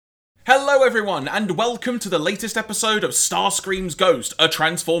Hello everyone, and welcome to the latest episode of Starscream's Ghost, a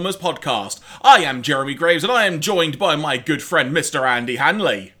Transformers podcast. I am Jeremy Graves, and I am joined by my good friend, Mr. Andy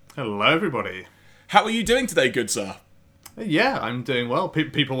Hanley. Hello everybody. How are you doing today, good sir? Yeah, I'm doing well.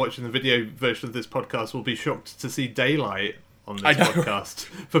 People watching the video version of this podcast will be shocked to see daylight on this podcast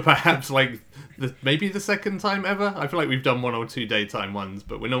for perhaps maybe the second time ever. I feel like we've done one or two daytime ones,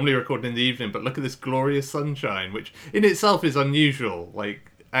 but we're normally recording in the evening. But look at this glorious sunshine, which in itself is unusual, like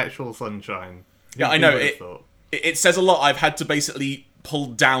actual sunshine. Yeah, I know. It says a lot. I've had to basically pull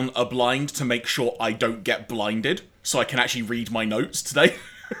down a blind to make sure I don't get blinded, so I can actually read my notes today.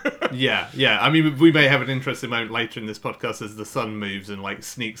 Yeah. I mean, we may have an interesting moment later in this podcast as the sun moves and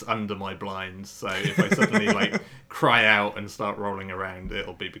sneaks under my blinds. So if I suddenly cry out and start rolling around,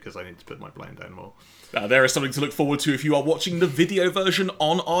 it'll be because I need to put my blind down more. There is something to look forward to if you are watching the video version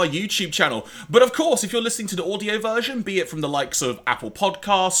on our YouTube channel. But of course, if you're listening to the audio version, be it from the likes of Apple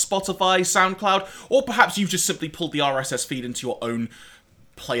Podcasts, Spotify, SoundCloud, or perhaps you've just simply pulled the RSS feed into your own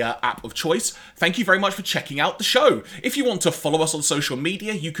player app of choice, thank you very much for checking out the show. If you want to follow us on social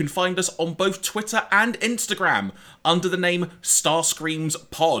media, you can find us on both Twitter and Instagram under the name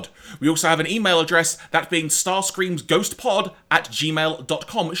StarscreamsPod. We also have an email address, that being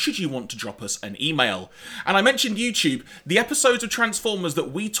starscreamsghostpod@gmail.com, should you want to drop us an email. And I mentioned YouTube. The episodes of Transformers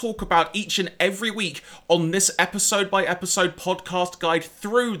that we talk about each and every week on this episode-by-episode podcast guide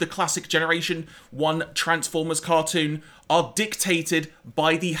through the classic Generation 1 Transformers cartoon are dictated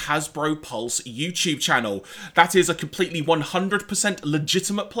by the Hasbro Pulse YouTube channel. That is a completely 100%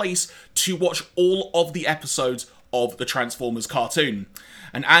 legitimate place to watch all of the episodes of the Transformers cartoon.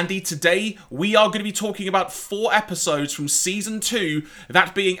 And Andy, today we are going to be talking about 4 episodes from Season 2,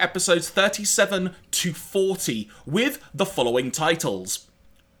 that being episodes 37 to 40, with the following titles: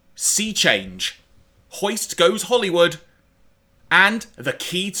 Sea Change, Hoist Goes Hollywood, and The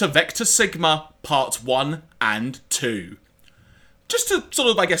Key to Vector Sigma, Part 1 and 2. Just to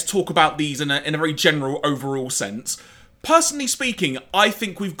sort of, talk about these in a very general overall sense, personally speaking, I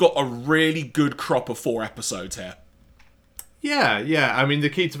think we've got a really good crop of 4 episodes here. Yeah. I mean, The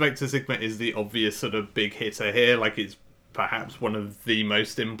Key to Vector Sigma is the obvious sort of big hitter here. It's perhaps one of the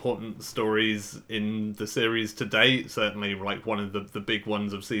most important stories in the series to date. Certainly, one of the big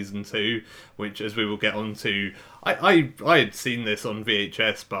ones of Season 2, which, as we will get onto, I had seen this on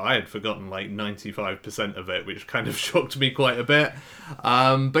VHS, but I had forgotten 95% of it, which kind of shocked me quite a bit.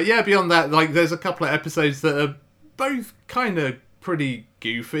 But yeah, beyond that, there's a couple of episodes that are both kind of pretty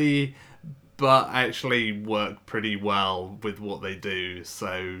goofy, but actually work pretty well with what they do.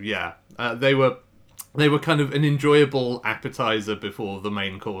 So yeah, they were kind of an enjoyable appetizer before the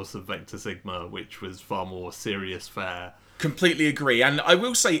main course of Vector Sigma, which was far more serious fare. Completely agree. And I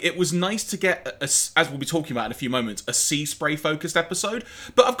will say it was nice to get, as we'll be talking about in a few moments, a Sea Spray focused episode.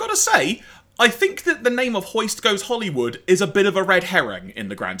 But I've got to say, I think that the name of Hoist Goes Hollywood is a bit of a red herring in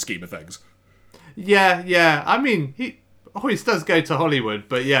the grand scheme of things. Yeah. I mean, Hoist does go to Hollywood,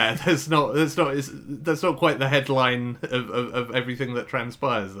 but yeah, that's not quite the headline of everything that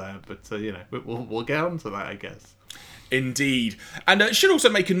transpires there. But we'll get on to that, I guess. Indeed. And it should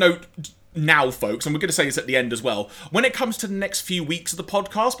also make a note now, folks, and we're going to say this at the end as well, when it comes to the next few weeks of the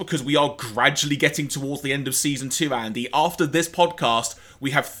podcast, because we are gradually getting towards the end of Season 2, Andy, after this podcast,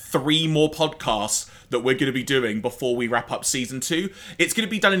 we have 3 more podcasts that we're going to be doing before we wrap up Season 2. It's going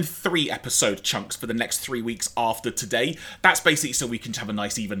to be done in 3 episode chunks for the next 3 weeks after today. That's basically so we can have a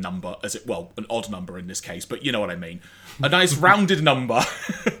nice even number, an odd number in this case, but you know what I mean. A nice rounded number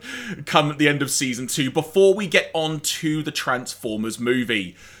come at the end of Season 2 before we get on to the Transformers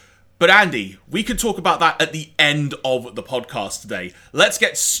movie. But Andy, we can talk about that at the end of the podcast today. Let's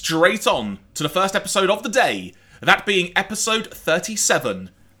get straight on to the first episode of the day, that being episode 37,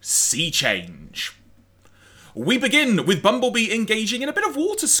 Sea Change. We begin with Bumblebee engaging in a bit of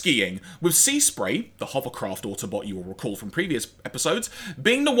water skiing, with Sea Spray, the hovercraft Autobot you will recall from previous episodes,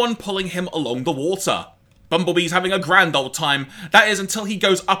 being the one pulling him along the water. Bumblebee's having a grand old time, that is until he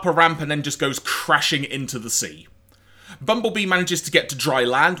goes up a ramp and then just goes crashing into the sea. Bumblebee manages to get to dry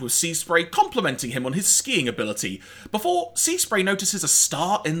land with Sea Spray complimenting him on his skiing ability, before Sea Spray notices a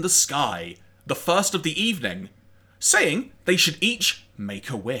star in the sky, the first of the evening, saying they should each make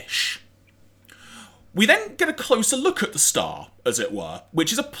a wish. We then get a closer look at the star, as it were,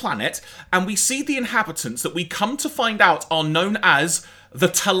 which is a planet, and we see the inhabitants that we come to find out are known as the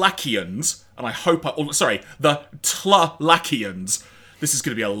Talakians, and the Tlalakians. This is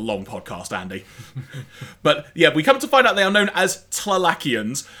going to be a long podcast, Andy. But yeah, we come to find out they are known as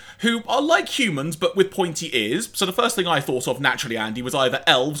Tlalakians, who are like humans, but with pointy ears. So the first thing I thought of, naturally, Andy, was either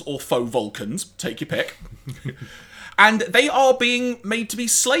elves or faux Vulcans. Take your pick. and they are being made to be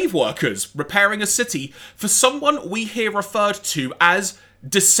slave workers, repairing a city for someone we hear referred to as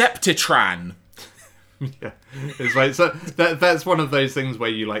Deceptitran. Yeah, it's like, so that's one of those things where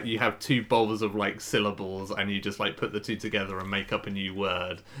you have two bowls of like syllables and you just like put the two together and make up a new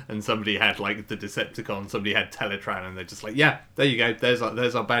word. And somebody had like the Decepticon, somebody had Teletran, and they're just like, yeah, there you go. There's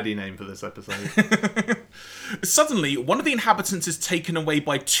our baddie name for this episode. Suddenly, one of the inhabitants is taken away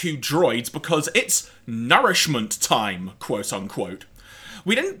by two droids because it's nourishment time, quote unquote.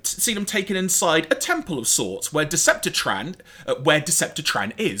 We then see them taken inside a temple of sorts where Deceptitran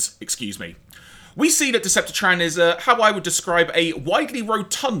is. We see that Deceptitran is how I would describe a widely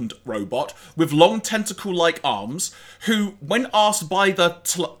rotund robot with long tentacle-like arms, who, when asked by the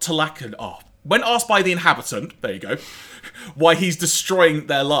when asked by the inhabitant, there you go, why he's destroying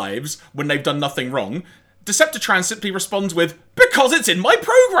their lives when they've done nothing wrong, Deceptitran simply responds with, "Because it's in my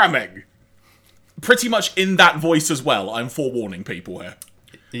programming!" Pretty much in that voice as well, I'm forewarning people here.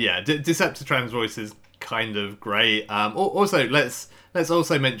 Yeah, Deceptitran's voice is kind of great. Also, let's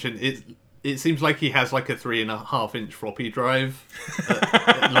also mention it seems like he has like a 3.5-inch floppy drive,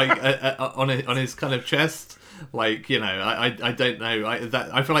 on his kind of chest. Like, you know, I don't know.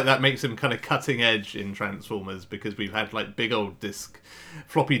 I feel like that makes him kind of cutting edge in Transformers, because we've had like big old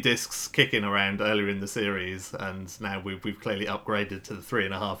floppy disks kicking around earlier in the series, and now we've clearly upgraded to the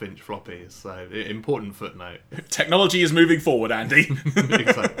 3.5-inch floppies. So important footnote. Technology is moving forward, Andy.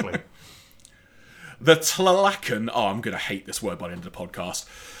 Exactly. The Tlalacan. Oh, I'm going to hate this word by the end of the podcast.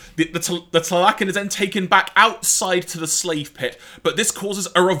 The Tlalacan is then taken back outside to the slave pit, but this causes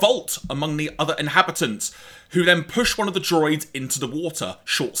a revolt among the other inhabitants, who then push one of the droids into the water,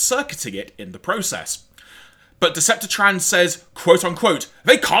 short-circuiting it in the process. But Deceptitran says, quote unquote,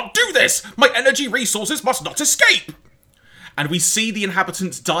 "They can't do this! My energy resources must not escape!" And we see the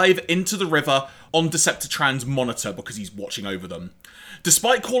inhabitants dive into the river on Deceptitran's monitor because he's watching over them.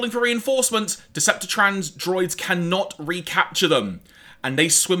 Despite calling for reinforcements, Deceptitran's droids cannot recapture them, and they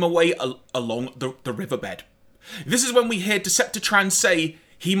swim away along the riverbed. This is when we hear Deceptitran say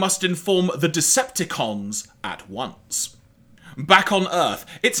he must inform the Decepticons at once. Back on Earth,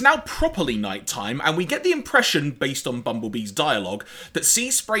 it's now properly nighttime, and we get the impression, based on Bumblebee's dialogue, that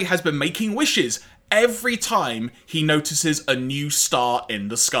Sea Spray has been making wishes every time he notices a new star in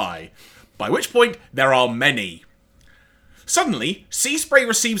the sky. By which point, there are many. Suddenly, Sea Spray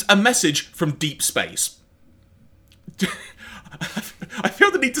receives a message from deep space. I feel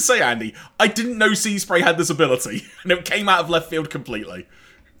the need to say, Andy, I didn't know Sea Spray had this ability, and it came out of left field completely.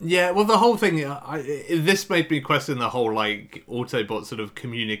 Yeah, well, the whole thing, this made me question the whole, like, Autobot sort of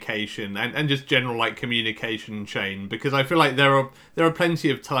communication and just general, like, communication chain, because I feel like there are plenty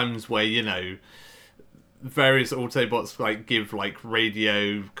of times where, you know, various Autobots, like, give, like,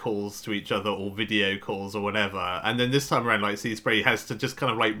 radio calls to each other or video calls or whatever, and then this time around, like, Sea Spray has to just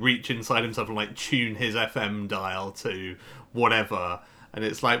kind of, like, reach inside himself and, like, tune his FM dial to whatever. And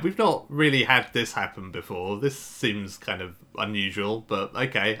it's like, we've not really had this happen before. This seems kind of unusual, but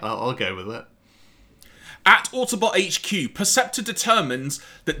okay, I'll go with it. At Autobot HQ, Perceptor determines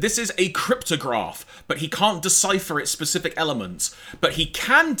that this is a cryptograph, but he can't decipher its specific elements. But he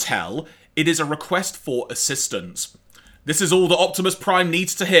can tell it is a request for assistance. This is all that Optimus Prime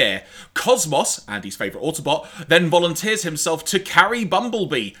needs to hear. Cosmos, Andy's favourite Autobot, then volunteers himself to carry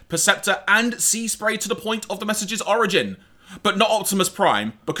Bumblebee, Perceptor, and Sea Spray to the point of the message's origin. But not Optimus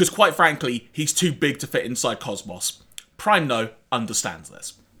Prime, because quite frankly, he's too big to fit inside Cosmos. Prime, though, understands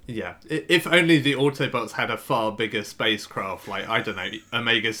this. Yeah, if only the Autobots had a far bigger spacecraft, like, I don't know,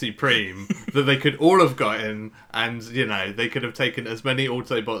 Omega Supreme, that they could all have gotten, and, you know, they could have taken as many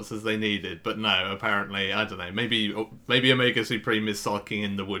Autobots as they needed. But no, apparently, I don't know, maybe Omega Supreme is sulking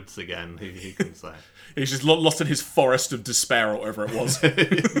in the woods again, who can say. He's just lost in his forest of despair, or whatever it was.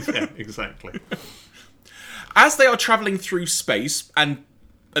 Yeah, exactly. As they are travelling through space, and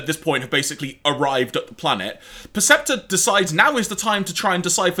at this point have basically arrived at the planet, Perceptor decides now is the time to try and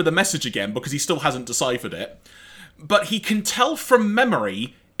decipher the message again, because he still hasn't deciphered it. But he can tell from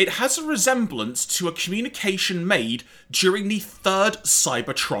memory it has a resemblance to a communication made during the Third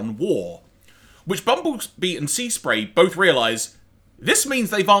Cybertron War, which Bumblebee and Sea Spray both realise this means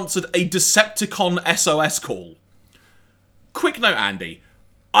they've answered a Decepticon SOS call. Quick note, Andy.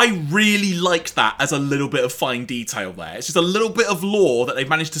 I really liked that as a little bit of fine detail there. It's just a little bit of lore that they've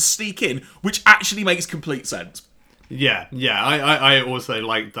managed to sneak in, which actually makes complete sense. Yeah, I also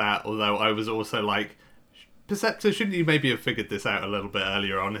liked that, although I was also like, Perceptor, shouldn't you maybe have figured this out a little bit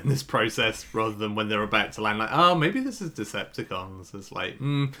earlier on in this process, rather than when they're about to land, like, oh, maybe this is Decepticons. It's like,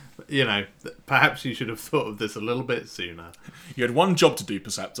 you know, perhaps you should have thought of this a little bit sooner. You had one job to do,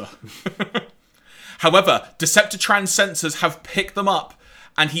 Perceptor. However, Deceptitran's sensors have picked them up,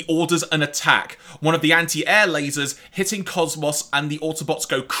 and he orders an attack, one of the anti-air lasers hitting Cosmos, and the Autobots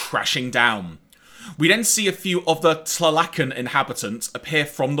go crashing down. We then see a few of the Tlalacan inhabitants appear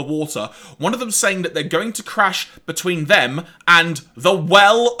from the water, one of them saying that they're going to crash between them and the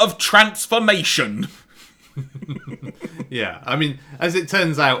Well of Transformation. Yeah, I mean, as it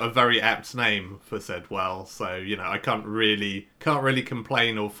turns out, a very apt name for said well, so, I can't really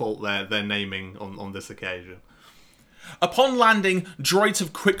complain or fault their naming on this occasion. Upon landing, droids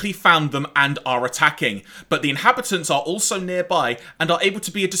have quickly found them and are attacking, but the inhabitants are also nearby and are able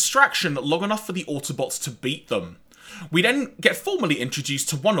to be a distraction long enough for the Autobots to beat them. We then get formally introduced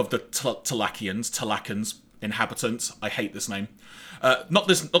to one of the Tlacans, inhabitants. I hate this name. Not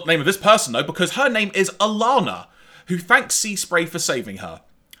the name of this person though, because her name is Allana, who thanks Seaspray for saving her.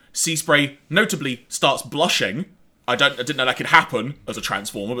 Seaspray notably starts blushing. I didn't know that could happen as a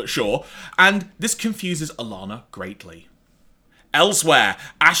Transformer, but sure. And this confuses Allana greatly. Elsewhere,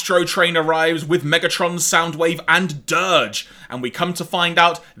 Astro Train arrives with Megatron, Soundwave, and Dirge, and we come to find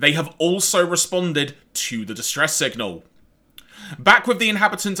out they have also responded to the distress signal. Back with the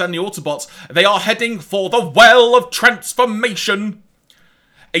inhabitants and the Autobots, they are heading for the Well of Transformation,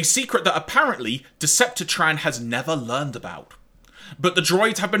 a secret that apparently Deceptitran has never learned about. But the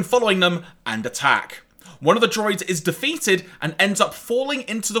droids have been following them and attack. One of the droids is defeated and ends up falling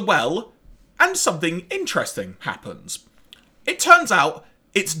into the well, and something interesting happens. It turns out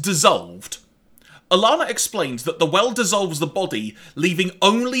it's dissolved. Allana explains that the well dissolves the body, leaving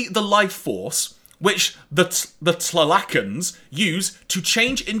only the life force, which the Tlalacans use to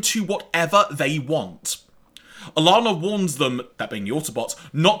change into whatever they want. Allana warns them, that being the Autobots,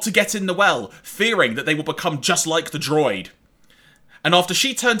 not to get in the well, fearing that they will become just like the droid. And after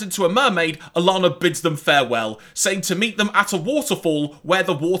she turns into a mermaid, Allana bids them farewell, saying to meet them at a waterfall where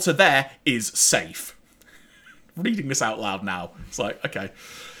the water there is safe. Reading this out loud now, it's like, okay.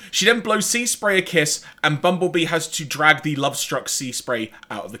 She then blows Seaspray a kiss, and Bumblebee has to drag the love-struck Seaspray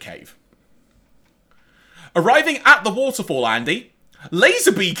out of the cave. Arriving at the waterfall, Andy,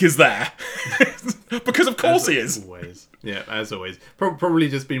 Laserbeak is there! Because of course he is. Always. Yeah, as always. Probably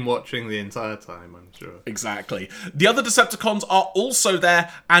just been watching the entire time, I'm sure. Exactly. The other Decepticons are also there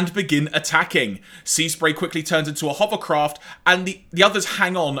and begin attacking. Seaspray quickly turns into a hovercraft, and the others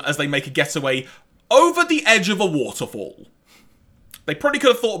hang on as they make a getaway over the edge of a waterfall. They probably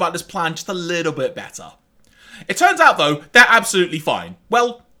could have thought about this plan just a little bit better. It turns out, though, they're absolutely fine.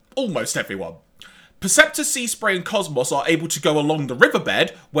 Well, almost everyone. Perceptor, Seaspray, and Cosmos are able to go along the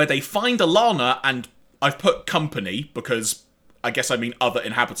riverbed, where they find Allana and, I've put company, because I guess I mean other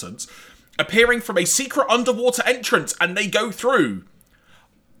inhabitants, appearing from a secret underwater entrance, and they go through.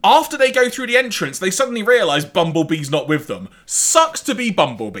 After they go through the entrance, they suddenly realise Bumblebee's not with them. Sucks to be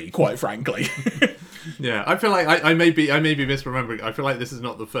Bumblebee, quite frankly. Yeah, I feel like I may be misremembering. I feel like this is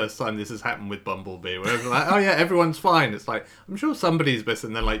not the first time this has happened with Bumblebee. Where it's like, oh yeah, everyone's fine. It's like, I'm sure somebody's missing.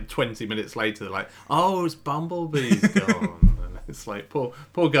 And then like 20 minutes later, they're like, oh, it's Bumblebee's gone. And it's like, poor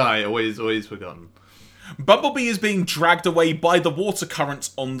guy, always forgotten. Bumblebee is being dragged away by the water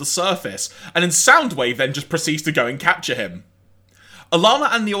currents on the surface, and then Soundwave then just proceeds to go and capture him.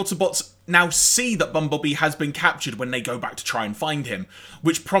 Allana and the Autobots now see that Bumblebee has been captured when they go back to try and find him,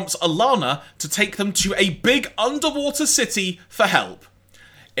 which prompts Allana to take them to a big underwater city for help.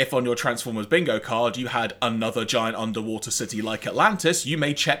 If on your Transformers bingo card you had another giant underwater city like Atlantis, you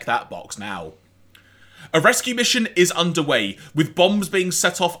may check that box now. A rescue mission is underway, with bombs being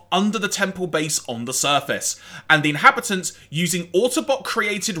set off under the temple base on the surface, and the inhabitants using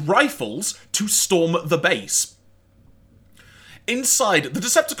Autobot-created rifles to storm the base. Inside, the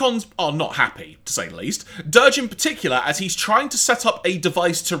Decepticons are not happy, to say the least. Dirge in particular, as he's trying to set up a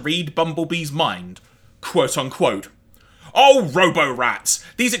device to read Bumblebee's mind. Quote unquote. Oh, Robo-Rats!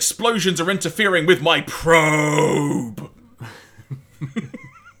 These explosions are interfering with my probe!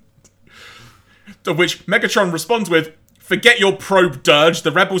 To which Megatron responds with, forget your probe, Dirge,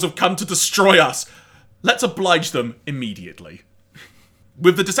 the rebels have come to destroy us. Let's oblige them immediately.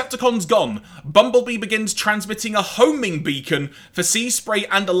 With the Decepticons gone, Bumblebee begins transmitting a homing beacon for Seaspray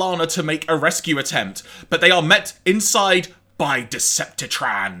and Allana to make a rescue attempt, but they are met inside by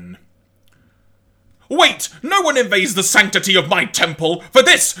Deceptitran. Wait! No one invades the sanctity of my temple! For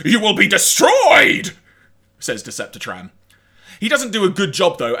this, you will be destroyed! Says Deceptitran. He doesn't do a good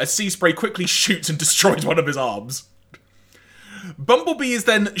job, though, as Seaspray quickly shoots and destroys one of his arms. Bumblebee is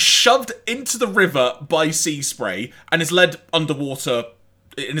then shoved into the river by Seaspray and is led away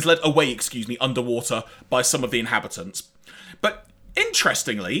underwater by some of the inhabitants. But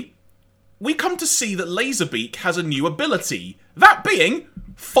interestingly, we come to see that Laserbeak has a new ability, that being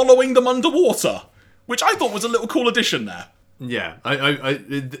following them underwater. which I thought was a little cool addition there. Yeah,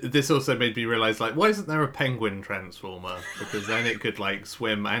 this also made me realise, like, why isn't there a penguin transformer? Because then it could, like,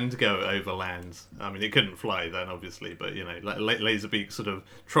 swim and go over land. I mean, it couldn't fly then, obviously, but, you know, Laserbeak sort of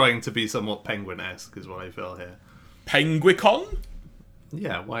trying to be somewhat penguin-esque is what I feel here. Penguicon?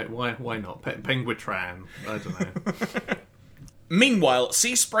 Yeah, why not? Penguitran. I don't know. Meanwhile,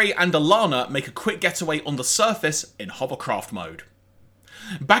 Seaspray and Alana make a quick getaway on the surface in hovercraft mode.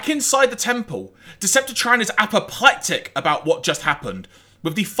 Back inside the temple, Deceptitran is apoplectic about what just happened,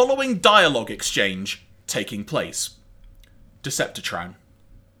 with the following dialogue exchange taking place. Deceptitran.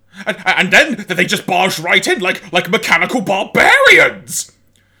 And then they just barged right in like mechanical barbarians!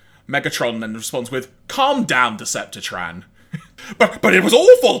 Megatron then responds with, "Calm down, Deceptitran." But it was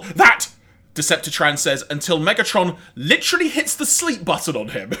awful, that... Deceptitran says, until Megatron literally hits the sleep button on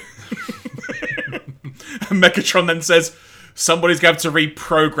him. And Megatron then says, "Somebody's going to have to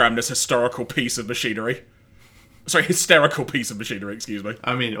reprogram this hysterical piece of machinery." Excuse me.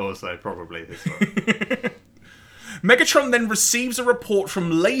 I mean, also, probably historical. Megatron then receives a report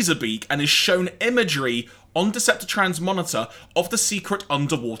from Laserbeak and is shown imagery on Deceptitran's monitor of the secret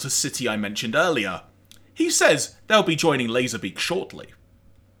underwater city I mentioned earlier. He says they'll be joining Laserbeak shortly.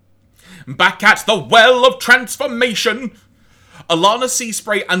 Back at the Well of Transformation, Alana,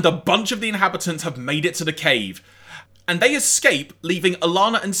 Seaspray, and a bunch of the inhabitants have made it to the cave, and they escape, leaving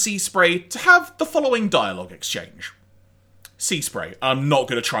Alana and Seaspray to have the following dialogue exchange. Seaspray. I'm not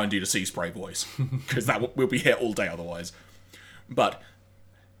going to try and do the Seaspray voice, because we'll be here all day otherwise. But,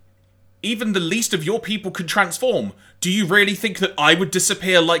 even the least of your people can transform. Do you really think that I would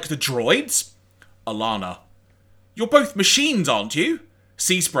disappear like the droids? Alana. You're both machines, aren't you?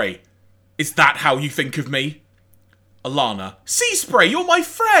 Seaspray. Is that how you think of me? Alana. Seaspray, you're my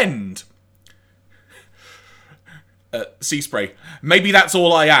friend! Seaspray. Maybe that's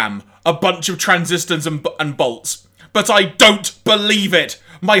all I am. A bunch of transistors and bolts. But I don't believe it!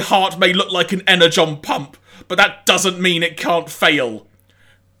 My heart may look like an energon pump, but that doesn't mean it can't fail.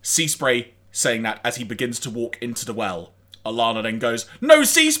 Seaspray saying that as he begins to walk into the well. Alana then goes, "No,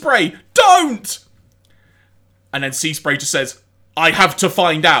 Seaspray! Don't!" And then Seaspray just says, "I have to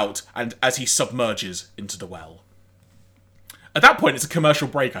find out," and as he submerges into the well. At that point, it's a commercial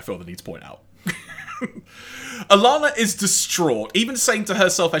break, I feel the need to point out. Alana is distraught, even saying to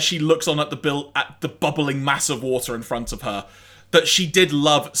herself as she looks on at the bubbling mass of water in front of her, that she did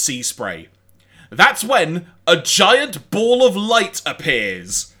love Seaspray. That's when a giant ball of light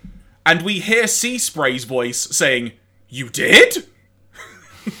appears, and we hear Seaspray's voice saying, "You did?"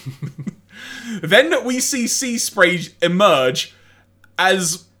 Then we see Seaspray emerge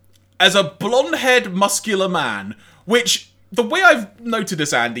as a blonde-haired, muscular man, which, the way I've noted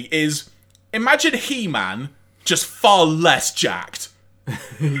this, Andy, is imagine He-Man, just far less jacked.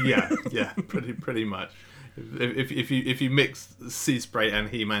 yeah, pretty much. If you mix Seaspray and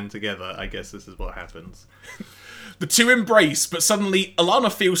He-Man together, I guess this is what happens. The two embrace, but suddenly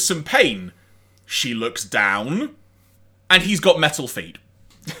Alana feels some pain. She looks down, and he's got metal feet.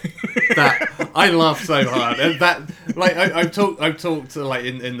 That I laughed so hard, and that, like, I've talked like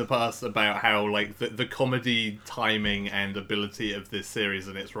in the past about how, like, the comedy timing and ability of this series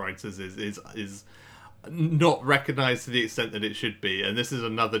and its writers is not recognised to the extent that it should be, and this is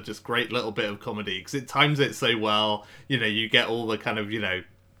another just great little bit of comedy because it times it so well. You know, you get all the kind of, you know,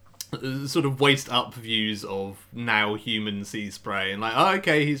 sort of waist up views of now human Seaspray, and like, oh,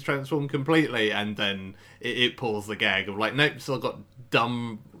 okay, he's transformed completely, and then it pulls the gag of like, nope, still got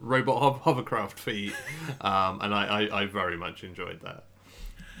dumb robot hovercraft feet, and I very much enjoyed that.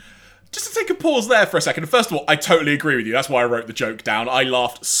 Just to take a pause there for a second, first of all, I totally agree with you. That's why I wrote the joke down. I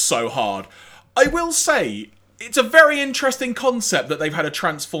laughed so hard. I will say, it's a very interesting concept that they've had a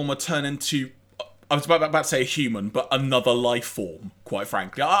Transformer turn into, I was about to say a human, but another life form, quite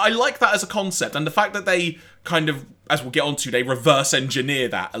frankly. I like that as a concept, and the fact that they kind of, as we'll get onto, they reverse engineer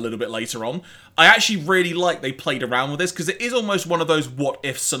that a little bit later on. I actually really like they played around with this, because it is almost one of those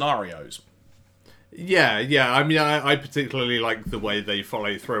what-if scenarios. Yeah, I mean, I particularly like the way they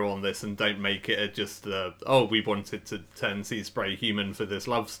follow through on this and don't make it just, we wanted to turn Seaspray human for this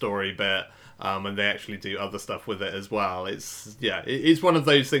love story bit, and they actually do other stuff with it as well. It's one of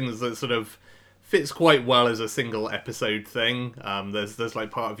those things that sort of fits quite well as a single episode thing. There's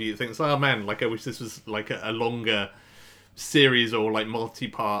like part of you that thinks, oh man, like I wish this was like a longer series or like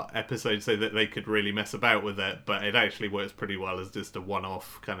multi-part episode so that they could really mess about with it, but it actually works pretty well as just a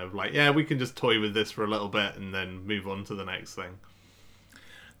one-off kind of like, yeah, we can just toy with this for a little bit and then move on to the next thing.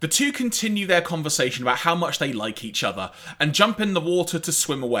 The two continue their conversation about how much they like each other and jump in the water to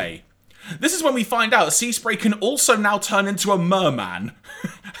swim away. This is when we find out that Seaspray can also now turn into a merman.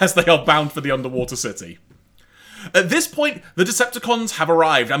 as they are bound for the underwater city. At this point, the Decepticons have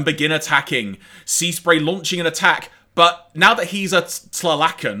arrived and begin attacking. Seaspray launching an attack, but now that he's a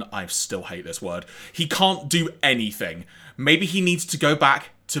Tlalacan, I still hate this word, he can't do anything. Maybe he needs to go back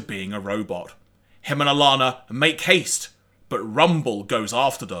to being a robot. Him and Alana make haste, but Rumble goes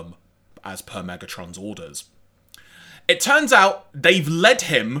after them, as per Megatron's orders. It turns out they've led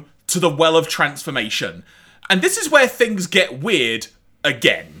him to the Well of Transformation, and this is where things get weird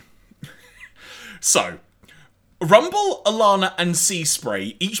again. So, Rumble, Alana, and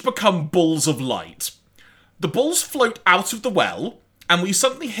Seaspray each become balls of light. The balls float out of the well, and we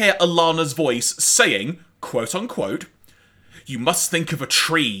suddenly hear Alana's voice saying, quote unquote, "You must think of a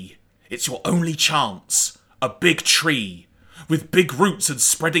tree. It's your only chance. A big tree, with big roots and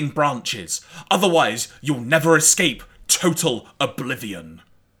spreading branches. Otherwise, you'll never escape total oblivion."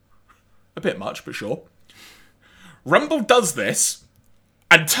 A bit much, but sure. Rumble does this,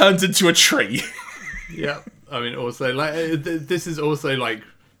 and turns into a tree. Yeah, I mean, also, like, this is also, like,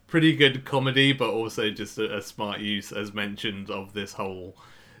 pretty good comedy, but also just a smart use, as mentioned, of this whole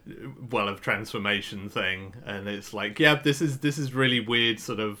Well of Transformation thing. And it's like, yeah, this is really weird,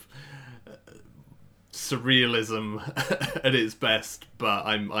 sort of surrealism at its best, but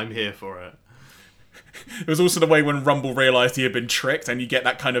I'm here for it. It was also the way when Rumble realised he had been tricked, and you get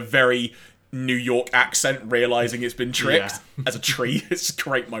that kind of very New York accent realising it's been tricked as a tree. It's a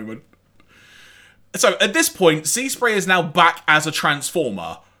great moment. So, at this point, Seaspray is now back as a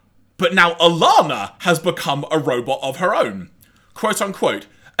Transformer, but now Alana has become a robot of her own. Quote unquote,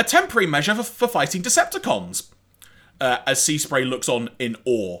 a temporary measure for fighting Decepticons. As Seaspray looks on in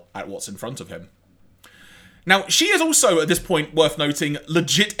awe at what's in front of him. Now, she is also, at this point, worth noting,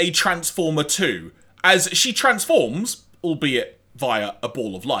 legit a Transformer too, as she transforms, albeit via a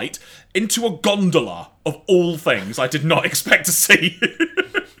ball of light, into a gondola, of all things I did not expect to see,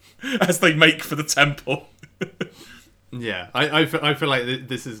 as they make for the temple. Yeah, I feel like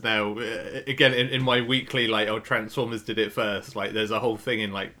this is now, again, in my weekly, like, oh, Transformers did it first, like, there's a whole thing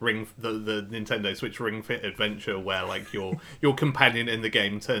in, like, the Nintendo Switch Ring Fit Adventure where, like, your companion in the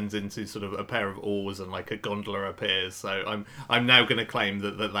game turns into sort of a pair of oars and, like, a gondola appears, so I'm now going to claim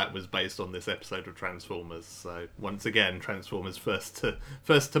that was based on this episode of Transformers, so, once again, Transformers first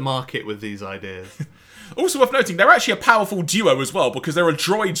to market with these ideas. Also worth noting, they're actually a powerful duo as well, because there are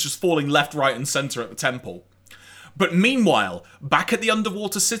droids just falling left, right, and centre at the temple. But meanwhile, back at the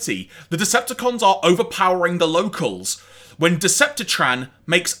underwater city, the Decepticons are overpowering the locals when Deceptitran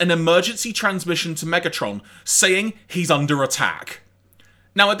makes an emergency transmission to Megatron saying he's under attack.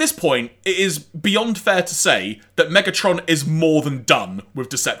 Now at this point, it is beyond fair to say that Megatron is more than done with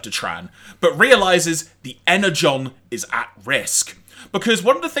Deceptitran, but realises the Energon is at risk. Because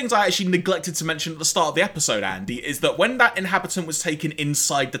one of the things I actually neglected to mention at the start of the episode, Andy, is that when that inhabitant was taken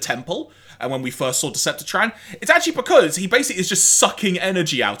inside the temple, and when we first saw Deceptitran, it's actually because he basically is just sucking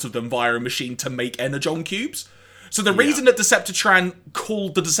energy out of them via a machine to make Energon cubes. So the reason that Deceptitran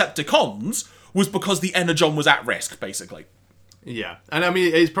called the Decepticons was because the Energon was at risk, basically. Yeah, and I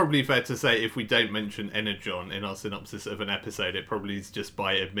mean, it's probably fair to say if we don't mention Energon in our synopsis of an episode, it probably is just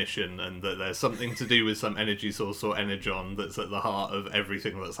by admission, and that there's something to do with some energy source or Energon that's at the heart of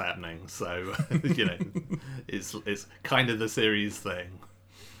everything that's happening. So, you know, it's kind of the series thing.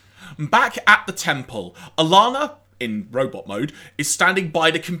 Back at the temple, Alana, in robot mode, is standing by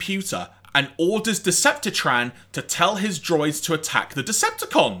the computer and orders Deceptitran to tell his droids to attack the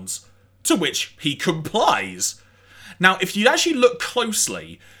Decepticons, to which he complies. Now, if you actually look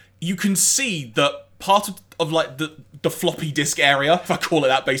closely, you can see that part of like the floppy disk area, if I call it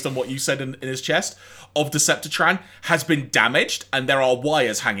that based on what you said in his chest, of Deceptitran has been damaged and there are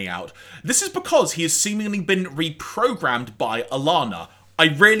wires hanging out. This is because he has seemingly been reprogrammed by Alana. I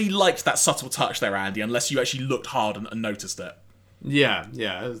really liked that subtle touch there, Andy, unless you actually looked hard and noticed it. Yeah,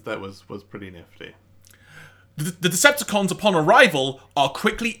 that was pretty nifty. The Decepticons, upon arrival, are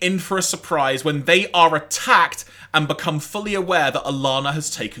quickly in for a surprise when they are attacked and become fully aware that Alana has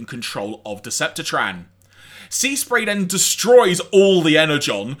taken control of Deceptitran. Seaspray then destroys all the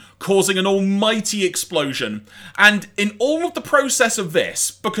Energon, causing an almighty explosion. And in all of the process of this,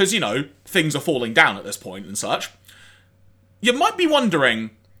 because, you know, things are falling down at this point and such, you might be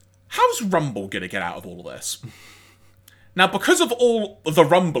wondering, how's Rumble going to get out of all of this? Now, because of all of the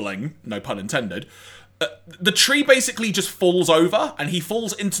rumbling, no pun intended, the tree basically just falls over, and he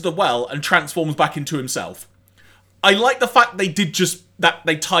falls into the well and transforms back into himself. I like the fact they did just that.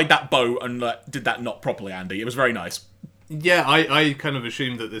 They tied that bow and did that knot properly, Andy. It was very nice. Yeah, I kind of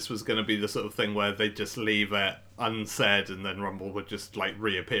assumed that this was going to be the sort of thing where they just leave it unsaid and then Rumble would just like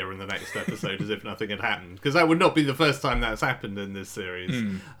reappear in the next episode as if nothing had happened, because that would not be the first time that's happened in this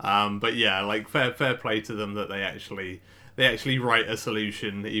series. But yeah, like fair play to them that they actually write a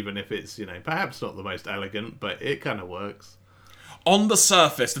solution, even if it's, you know, perhaps not the most elegant, but it kind of works. On the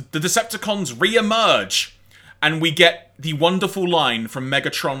surface, the Decepticons re-emerge, and we get the wonderful line from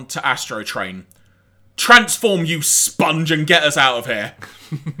Megatron to Astro Train. Transform, you sponge, and get us out of here.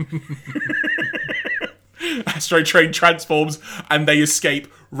 Astro Train transforms, and they escape,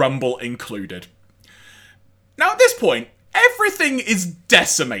 Rumble included. Now, at this point, everything is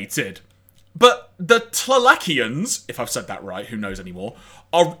decimated. But the Tlalakians, if I've said that right, who knows anymore,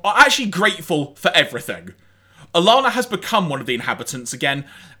 are actually grateful for everything. Alana has become one of the inhabitants again,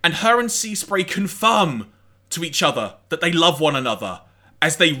 and her and Seaspray confirm to each other that they love one another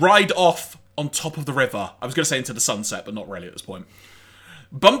as they ride off on top of the river. I was going to say into the sunset, but not really at this point.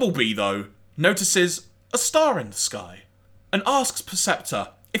 Bumblebee, though, notices a star in the sky and asks Perceptor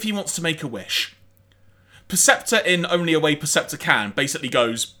if he wants to make a wish. Perceptor, in only a way Perceptor can, basically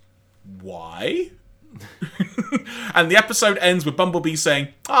goes, "Why?" And the episode ends with Bumblebee saying,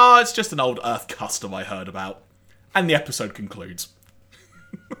 it's just an old Earth custom I heard about. And the episode concludes.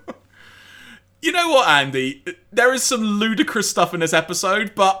 You know what, Andy? There is some ludicrous stuff in this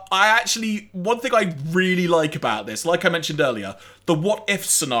episode, but one thing I really like about this, like I mentioned earlier, the what-if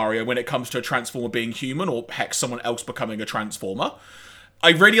scenario when it comes to a Transformer being human, or heck, someone else becoming a Transformer.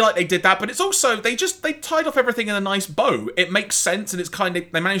 I really like they did that, but it's also, they tied off everything in a nice bow. It makes sense, and it's kind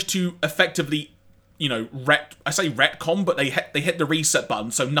of, they managed to effectively, you know, I say retcon, but they hit the reset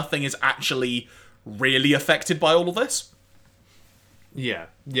button, so nothing is actually really affected by all of this. Yeah,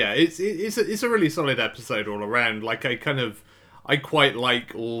 it's a really solid episode all around. Like, I quite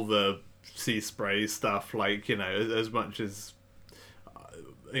like all the Seaspray stuff. Like, you know, as much as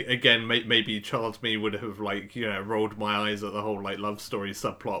again, maybe Child Me would have, like, you know, rolled my eyes at the whole like love story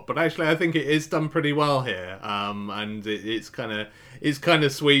subplot, but actually I think it is done pretty well here. And it's kind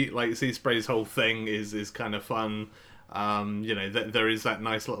of sweet. Like, Seaspray's whole thing is kind of fun. You know, there is that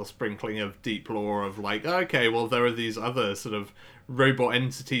nice little sprinkling of deep lore of like, okay, well, there are these other sort of robot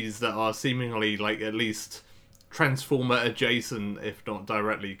entities that are seemingly like at least Transformer adjacent, if not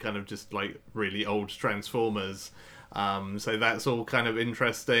directly, kind of just like really old Transformers. So that's all kind of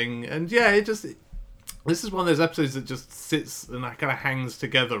interesting. And yeah, this is one of those episodes that just sits and that kind of hangs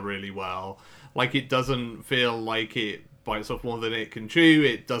together really well. Like, it doesn't feel like it bites off more than it can chew.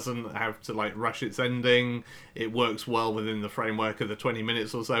 It doesn't have to like rush its ending. It works well within the framework of the 20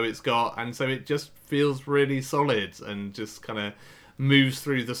 minutes or so it's got, and so it just feels really solid and just kind of moves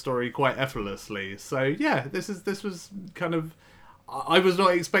through the story quite effortlessly. So yeah, this was kind of, I was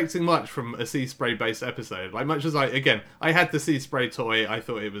not expecting much from a Seaspray based episode. Like, much as I had the Seaspray toy, I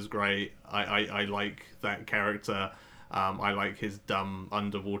thought it was great. I like that character. I like his dumb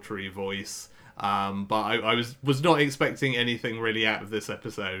underwatery voice. But I was not expecting anything really out of this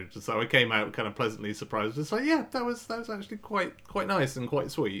episode, so I came out kind of pleasantly surprised. It's like, yeah, that was actually quite nice and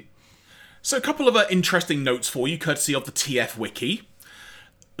quite sweet. So a couple of interesting notes for you, courtesy of the TF Wiki.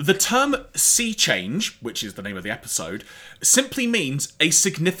 The term sea change, which is the name of the episode, simply means a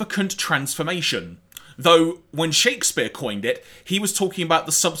significant transformation. Though, when Shakespeare coined it, he was talking about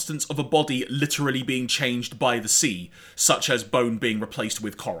the substance of a body literally being changed by the sea, such as bone being replaced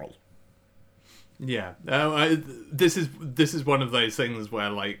with coral. Yeah, this is one of those things where,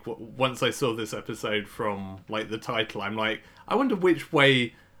 like, once I saw this episode from like the title, I'm like, I wonder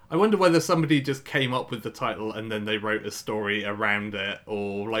whether somebody just came up with the title and then they wrote a story around it,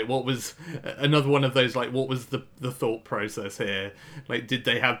 or like, what was another one of those, like, what was the thought process here? Like, did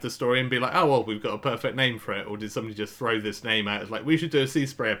they have the story and be like, oh well, we've got a perfect name for it, or did somebody just throw this name out as like, we should do a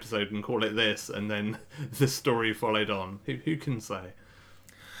Seaspray episode and call it this, and then the story followed on? Who can say?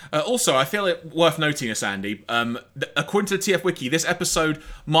 Also, I feel it worth noting this, Andy. According to the TF Wiki, this episode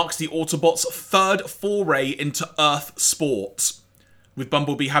marks the Autobots' third foray into Earth sports, with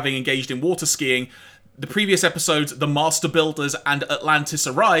Bumblebee having engaged in water skiing. The previous episodes, The Master Builders and Atlantis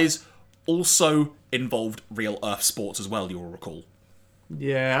Arise, also involved real Earth sports as well, you'll recall.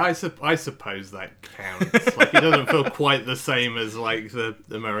 Yeah, I suppose that counts. Like, it doesn't feel quite the same as like the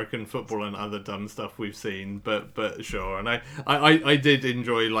American football and other dumb stuff we've seen, but sure. And I did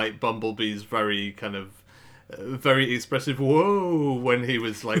enjoy like Bumblebee's very kind of very expressive whoa when he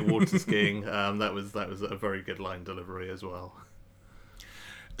was like water skiing. That was a very good line delivery as well.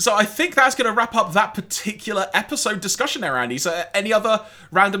 So I think that's going to wrap up that particular episode discussion there, Andy. So any other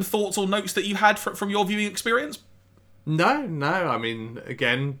random thoughts or notes that you had from your viewing experience? No. I mean,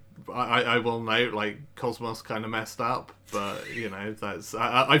 again, I will note, like, Cosmos kind of messed up, but, you know, that's...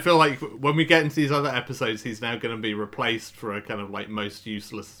 I feel like when we get into these other episodes, he's now going to be replaced for a kind of, like, most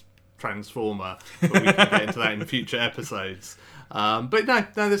useless Transformer, but we can get into that in future episodes. But no,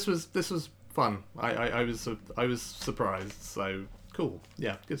 this was fun. I was surprised, so cool.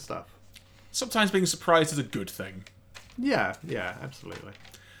 Yeah, good stuff. Sometimes being surprised is a good thing. Yeah, absolutely.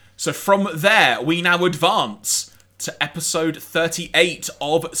 So from there, we now advance to episode 38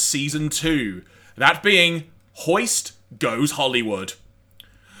 of season 2. That being Hoist Goes Hollywood.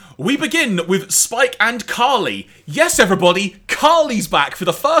 We begin with Spike and Carly. Yes, everybody, Carly's back for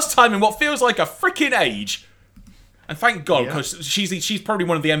the first time in what feels like a freaking age. And thank God, because she's probably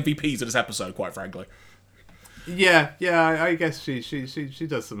one of the MVPs of this episode, quite frankly. Yeah, I guess she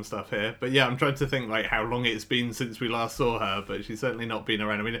does some stuff here, but yeah, I'm trying to think like how long it's been since we last saw her, but she's certainly not been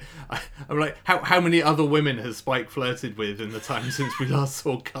around. I mean, I'm like, how many other women has Spike flirted with in the time since we last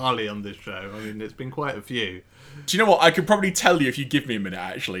saw Carly on this show? I mean, it's been quite a few. Do you know what? I could probably tell you if you give me a minute.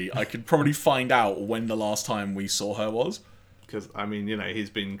 Actually, I could probably find out when the last time we saw her was. Because I mean, you know, he's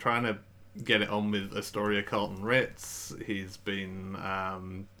been trying to get it on with Astoria Carlton Ritz. He's been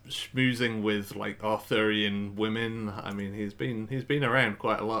schmoozing with like Arthurian women. I mean, he's been around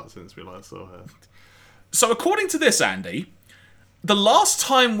quite a lot since we last saw her. So according to this, Andy, the last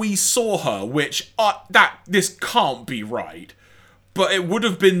time we saw her, which this can't be right, but it would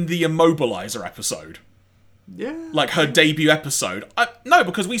have been the Immobilizer episode. Yeah. Like her debut episode. No,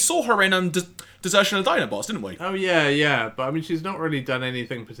 because we saw her in Desertion of the Dinobots, didn't we? Oh, yeah. But, I mean, she's not really done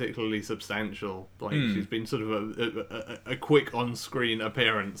anything particularly substantial. Like, she's been sort of a quick on-screen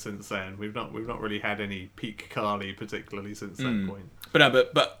appearance since then. We've not really had any peak Carly, particularly since that point.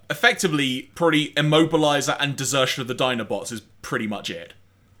 But effectively, probably Immobilizer and Desertion of the Dinobots is pretty much it.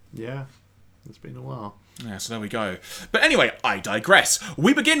 Yeah. It's been a while. Yeah, so there we go. But anyway, I digress.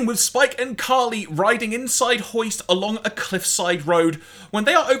 We begin with Spike and Carly riding inside Hoist along a cliffside road when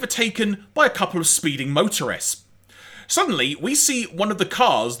they are overtaken by a couple of speeding motorists. Suddenly, we see one of the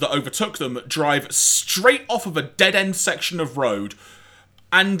cars that overtook them drive straight off of a dead-end section of road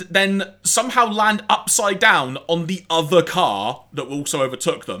and then somehow land upside down on the other car that also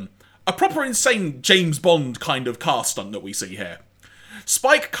overtook them. A proper insane James Bond kind of car stunt that we see here.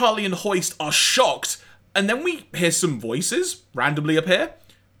 Spike, Carly and Hoist are shocked, and then we hear some voices randomly appear.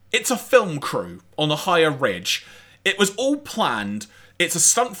 It's a film crew on a higher ridge. It was all planned. It's a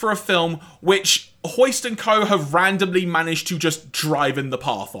stunt for a film which Hoist and co have randomly managed to just drive in the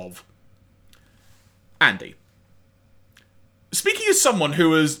path of. Andy, speaking as someone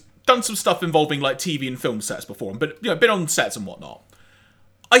who has done some stuff involving like TV and film sets before, but been on sets and whatnot,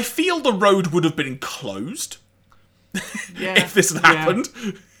 I feel the road would have been closed if this had happened.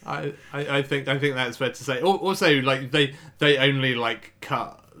 I think that's fair to say. Also, like they only like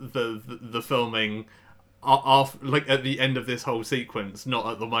cut the filming off like at the end of this whole sequence, not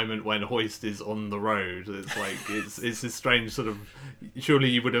at the moment when Hoist is on the road. It's like it's this strange sort of. Surely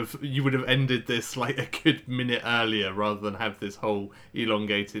you would have ended this like a good minute earlier rather than have this whole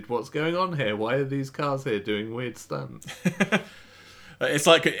elongated. What's going on here? Why are these cars here doing weird stunts? It's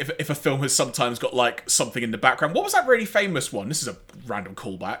like if a film has sometimes got like something in the background. What was that really famous one? This is a random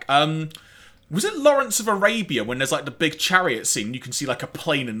callback. Was it Lawrence of Arabia when there's like the big chariot scene? You can see like a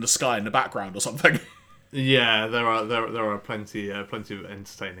plane in the sky in the background or something. Yeah, there are plenty of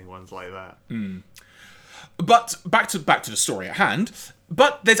entertaining ones like that. But back to the story at hand.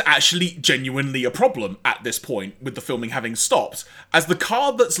 But there's actually genuinely a problem at this point with the filming having stopped, as the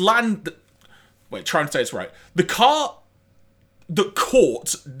car that's trying to say this right. The car that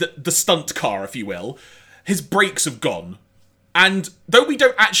caught the stunt car, if you will, his brakes have gone. And though we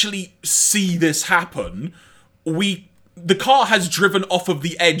don't actually see this happen, the car has driven off of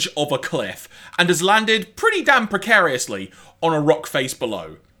the edge of a cliff and has landed pretty damn precariously on a rock face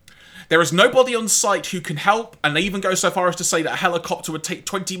below. There is nobody on site who can help, and they even go so far as to say that a helicopter would take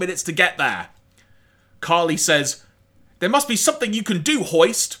 20 minutes to get there. Carly says, "There must be something you can do,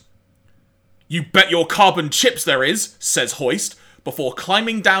 Hoist." "You bet your carbon chips there is," says Hoist, before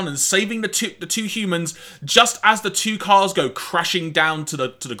climbing down and saving the two humans just as the two cars go crashing down to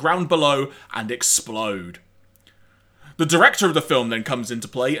the ground below and explode. The director of the film then comes into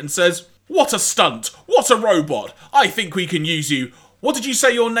play and says, "What a stunt! What a robot! I think we can use you. What did you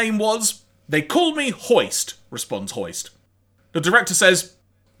say your name was?" "They call me Hoist," responds Hoist. The director says,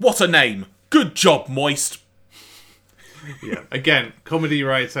 "What a name! Good job, Moist." Yeah, again, comedy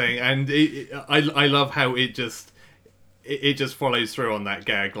writing, and I love how it just follows through on that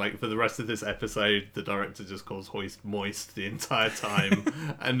gag. Like, for the rest of this episode, the director just calls Hoist Moist the entire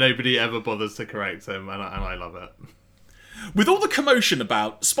time, and nobody ever bothers to correct him, and I love it. With all the commotion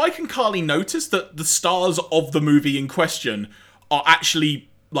about, Spike and Carly notice that the stars of the movie in question are actually,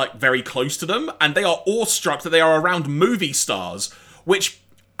 like, very close to them, and they are awestruck that they are around movie stars, which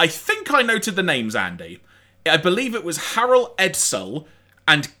I think I noted the names, Andy. I believe it was Harold Edsel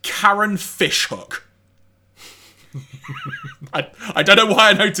and Karen Fishhook. I don't know why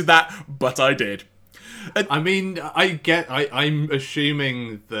I noted that, but I did. I mean, I'm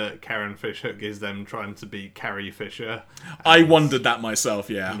assuming that Karen Fishhook is them trying to be Carrie Fisher. I wondered that myself,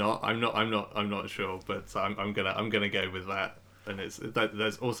 yeah. I'm not sure, but I'm gonna go with that. And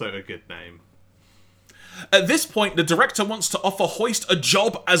there's also a good name. At this point, the director wants to offer Hoist a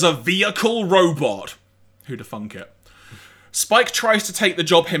job as a vehicle robot. Who'da thunk it? Spike tries to take the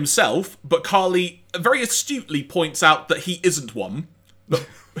job himself, but Carly very astutely points out that he isn't one.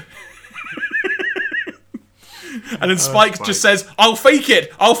 And then Spike just says, I'll fake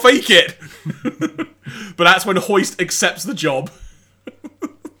it! But that's when Hoist accepts the job.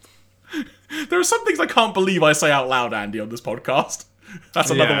 There are some things I can't believe I say out loud, Andy, on this podcast. That's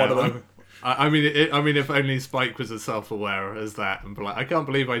another one of them. I mean, if only Spike was as self-aware as that, and be like, I can't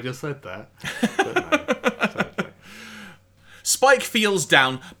believe I just said that. But no, Spike feels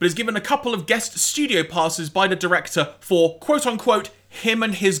down, but is given a couple of guest studio passes by the director for, quote-unquote, him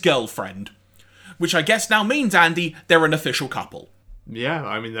and his girlfriend. Which I guess now means, Andy, they're an official couple. Yeah,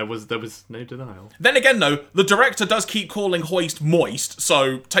 I mean, there was no denial. Then again, though, the director does keep calling Hoist moist,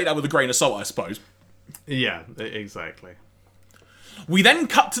 so take that with a grain of salt, I suppose. Yeah, exactly. We then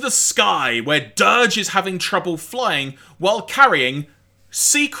cut to the sky, where Dirge is having trouble flying while carrying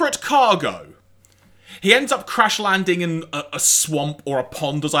secret cargo. He ends up crash landing in a swamp, or a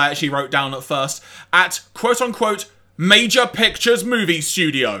pond, as I actually wrote down at first, at, quote-unquote, Major Pictures Movie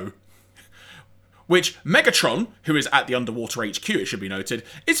Studio. Which Megatron, who is at the Underwater HQ, it should be noted,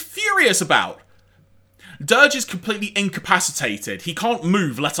 is furious about. Dirge is completely incapacitated. He can't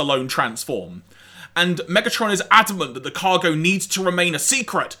move, let alone transform. And Megatron is adamant that the cargo needs to remain a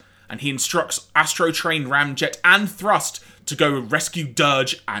secret, and he instructs Astrotrain, Ramjet, and Thrust to go rescue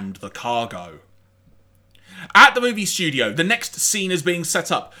Dirge and the cargo. At the movie studio, the next scene is being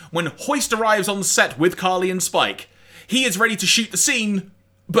set up when Hoist arrives on set with Carly and Spike. He is ready to shoot the scene,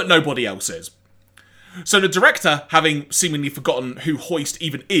 but nobody else is. So the director, having seemingly forgotten who Hoist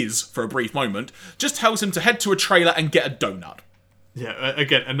even is for a brief moment, just tells him to head to a trailer and get a donut. Yeah,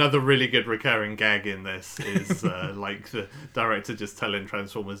 again, another really good recurring gag in this is like the director just telling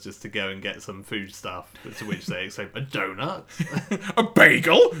Transformers just to go and get some food stuff, to which they say, a donut? A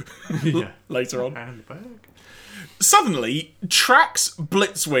bagel? Yeah. Later on. And a bag. Suddenly, Trax,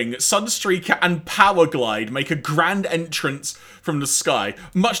 Blitzwing, Sunstreaker, and Powerglide make a grand entrance from the sky,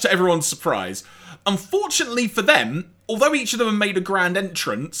 much to everyone's surprise. Unfortunately for them, although each of them have made a grand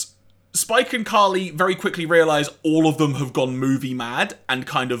entrance, Spike and Carly very quickly realise all of them have gone movie mad and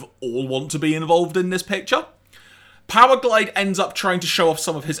kind of all want to be involved in this picture. Powerglide ends up trying to show off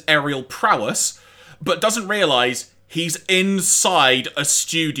some of his aerial prowess, but doesn't realise he's inside a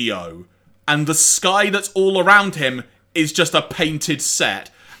studio, and the sky that's all around him is just a painted set,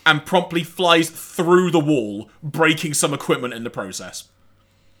 and promptly flies through the wall, breaking some equipment in the process.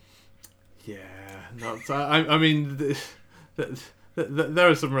 Yeah, I mean, there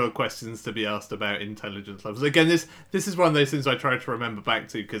are some real questions to be asked about intelligence levels. Again, this is one of those things I try to remember back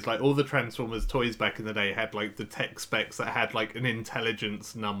to, because like all the Transformers toys back in the day had like the tech specs that had like an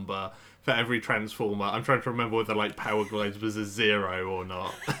intelligence number for every Transformer. I'm trying to remember whether like Powerglide was a 0 or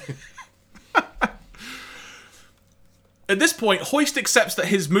not. At this point, Hoist accepts that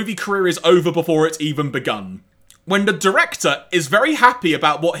his movie career is over before it's even begun. When the director is very happy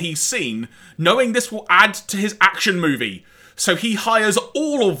about what he's seen, knowing this will add to his action movie, so he hires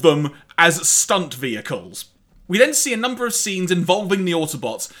all of them as stunt vehicles. We then see a number of scenes involving the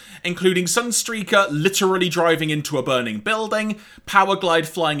Autobots, including Sunstreaker literally driving into a burning building, Powerglide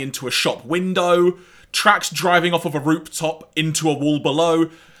flying into a shop window, Trax driving off of a rooftop into a wall below,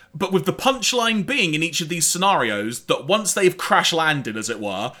 but with the punchline being in each of these scenarios that once they've crash landed, as it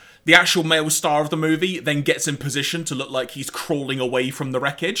were, the actual male star of the movie then gets in position to look like he's crawling away from the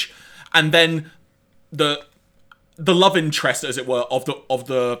wreckage, and then the love interest, as it were, of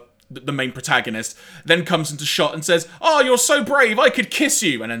the main protagonist then comes into shot and says, "Oh, you're so brave, I could kiss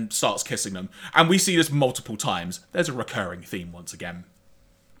you," and then starts kissing them. And we see this multiple times. There's a recurring theme once again.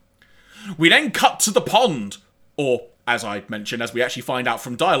 We then cut to the pond, or, as I mentioned, as we actually find out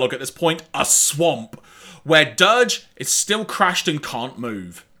from dialogue at this point, a swamp, where Dirge is still crashed and can't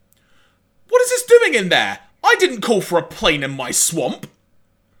move. "What is this doing in there? I didn't call for a plane in my swamp,"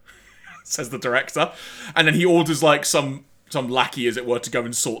 says the director. And then he orders like some lackey, as it were, to go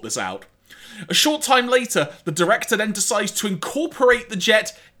and sort this out. A short time later, the director then decides to incorporate the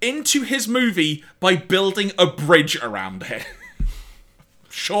jet into his movie by building a bridge around it.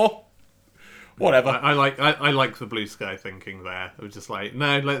 Sure. Whatever. I like the blue sky thinking there. It was just like,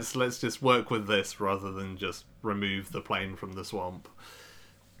 no, let's just work with this rather than just remove the plane from the swamp.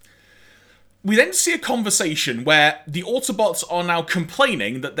 We then see a conversation where the Autobots are now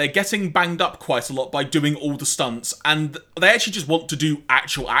complaining that they're getting banged up quite a lot by doing all the stunts, and they actually just want to do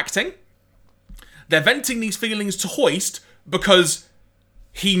actual acting. They're venting these feelings to Hoist because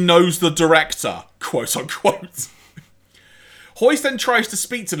he knows the director, quote unquote. Hoist then tries to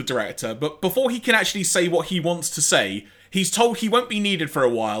speak to the director, but before he can actually say what he wants to say, he's told he won't be needed for a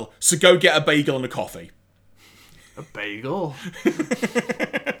while, so go get a bagel and a coffee. A bagel?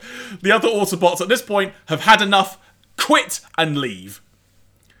 The other Autobots at this point have had enough, quit and leave.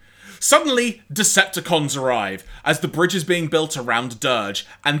 Suddenly, Decepticons arrive as the bridge is being built around Dirge,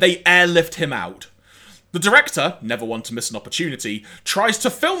 and they airlift him out. The director, never one to miss an opportunity, tries to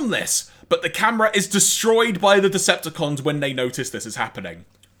film this, but the camera is destroyed by the Decepticons when they notice this is happening.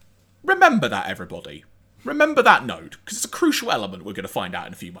 Remember that, everybody. Remember that note, because it's a crucial element we're going to find out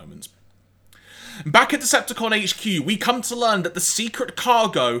in a few moments. Back at Decepticon HQ, we come to learn that the secret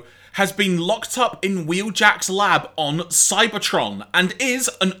cargo has been locked up in Wheeljack's lab on Cybertron and is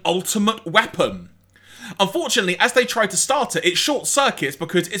an ultimate weapon. Unfortunately, as they try to start it, it short circuits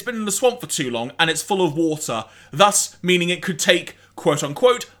because it's been in the swamp for too long and it's full of water, thus meaning it could take, quote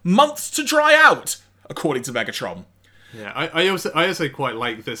unquote, months to dry out, according to Megatron. Yeah, I also quite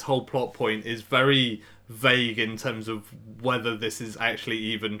like this whole plot point is very vague in terms of whether this is actually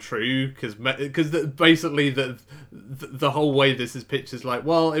even true, because basically the whole way this is pitched is like,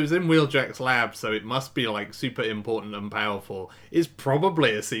 well, it was in Wheeljack's lab, so it must be like super important and powerful. It's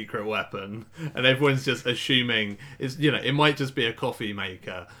probably a secret weapon, and everyone's just assuming it's, you know, it might just be a coffee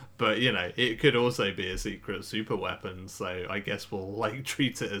maker, but you know, it could also be a secret super weapon, so I guess we'll like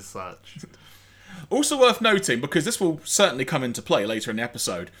treat it as such. Also worth noting, because this will certainly come into play later in the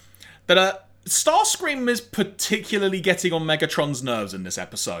episode, that Starscream is particularly getting on Megatron's nerves in this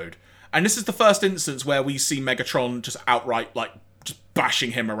episode. And this is the first instance where we see Megatron just outright, like, just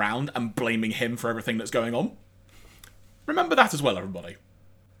bashing him around and blaming him for everything that's going on. Remember that as well, everybody.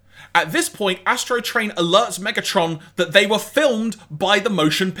 At this point, Astrotrain alerts Megatron that they were filmed by the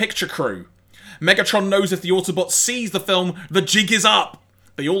motion picture crew. Megatron knows if the Autobot sees the film, the jig is up.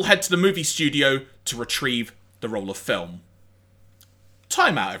 They all head to the movie studio to retrieve the roll of film.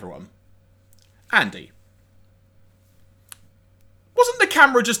 Time out, everyone. Andy, wasn't the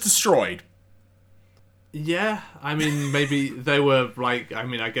camera just destroyed? Yeah, I mean, maybe there were, like, I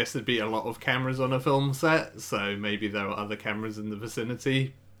mean, I guess there'd be a lot of cameras on a film set, so maybe there were other cameras in the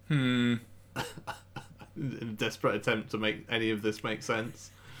vicinity. In a desperate attempt to make any of this make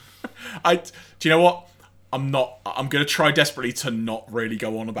sense. Do you know what? I'm going to try desperately to not really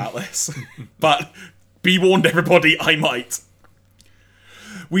go on about this. But be warned, everybody, I might.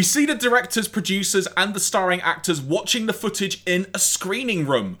 We see the directors, producers, and the starring actors watching the footage in a screening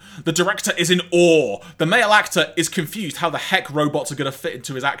room. The director is in awe. The male actor is confused how the heck robots are going to fit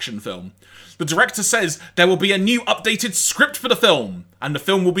into his action film. The director says there will be a new updated script for the film, and the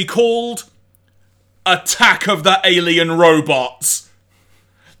film will be called Attack of the Alien Robots.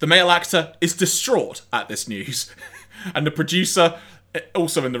 The male actor is distraught at this news, and the producer,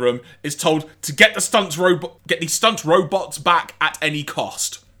 also in the room, is told to get the stunt robots back at any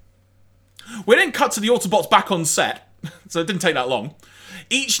cost. We then cut to the Autobots back on set, so it didn't take that long,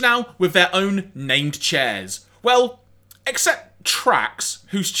 each now with their own named chairs. Well, except Trax,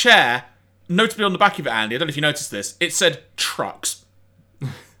 whose chair, notably on the back of it, Andy, I don't know if you noticed this, it said Trucks.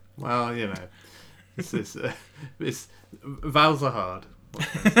 Well, you know, vowels are hard.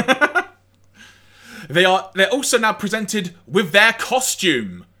 They're also now presented with their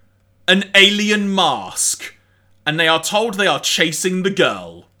costume, an alien mask, and they are told they are chasing the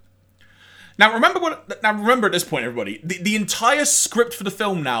girl. Now remember at this point, everybody, the entire script for the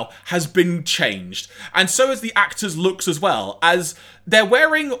film now has been changed, and so has the actors' looks as well, as they're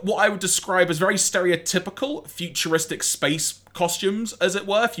wearing what I would describe as very stereotypical futuristic space costumes, as it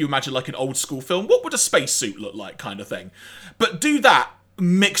were. If you imagine like an old school film, what would a spacesuit look like, kind of thing. But do that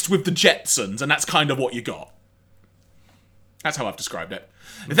mixed with the Jetsons, and that's kind of what you got. That's how I've described it.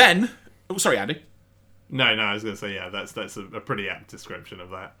 Then, oh, sorry, Andy. No, I was going to say, yeah, that's a pretty apt description of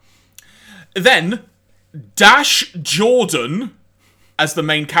that. Then, Dash Jordan, as the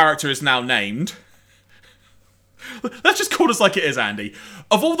main character is now named. Let's just call this like it is, Andy.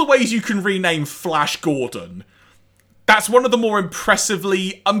 Of all the ways you can rename Flash Gordon, that's one of the more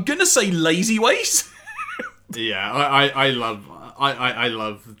impressively, I'm going to say, lazy ways. Yeah, I I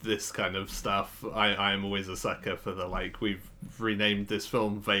love this kind of stuff. I am always a sucker for the, like, we've renamed this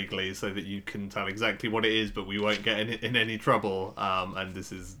film vaguely so that you can tell exactly what it is, but we won't get in any trouble. And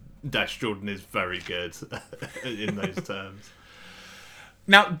this is, Dash Jordan is very good in those terms.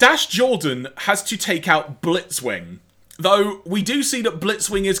 Now, Dash Jordan has to take out Blitzwing. Though we do see that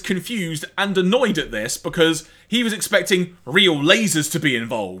Blitzwing is confused and annoyed at this because he was expecting real lasers to be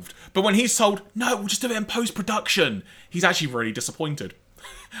involved. But when he's told, no, we'll just do it in post-production, he's actually really disappointed.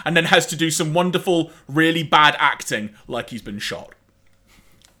 And then has to do some wonderful, really bad acting like he's been shot.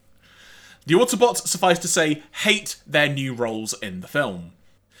 The Autobots, suffice to say, hate their new roles in the film.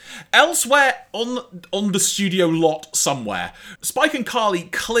 Elsewhere on the studio lot somewhere, Spike and Carly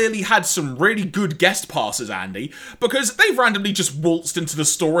clearly had some really good guest passes, Andy, because they've randomly just waltzed into the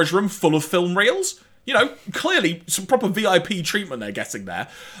storage room full of film reels. You know, clearly some proper VIP treatment they're getting there.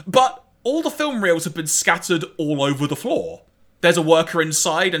 But all the film reels have been scattered all over the floor. There's a worker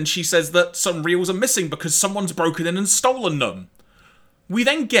inside and she says that some reels are missing because someone's broken in and stolen them. We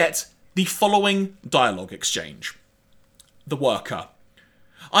then get the following dialogue exchange. The worker: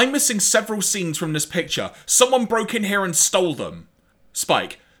 I'm missing several scenes from this picture. Someone broke in here and stole them.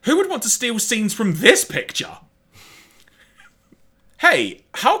 Spike: who would want to steal scenes from this picture? Hey,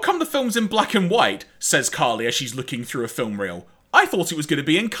 how come the film's in black and white? Says Carly as she's looking through a film reel. I thought it was going to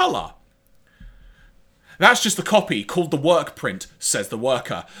be in colour. That's just the copy, called the work print, says the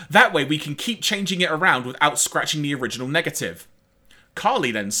worker. That way we can keep changing it around without scratching the original negative.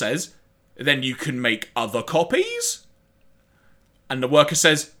 Carly then says, then you can make other copies? And the worker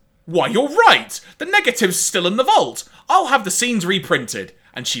says, why, you're right! The negative's still in the vault! I'll have the scenes reprinted.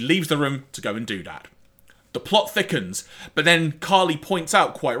 And she leaves the room to go and do that. The plot thickens, but then Carly points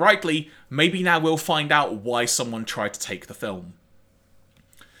out, quite rightly, maybe now we'll find out why someone tried to take the film.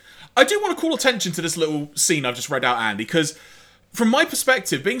 I do want to call attention to this little scene I've just read out, Andy, because from my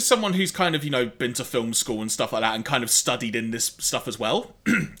perspective, being someone who's kind of, been to film school and stuff like that and kind of studied in this stuff as well,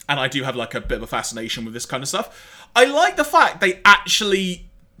 and I do have like a bit of a fascination with this kind of stuff, I like the fact they actually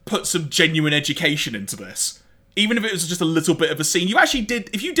put some genuine education into this. Even if it was just a little bit of a scene, you actually did,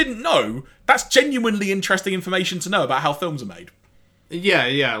 if you didn't know, that's genuinely interesting information to know about how films are made.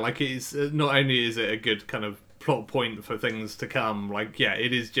 Yeah, like it's, not only is it a good kind of plot point for things to come, like, yeah,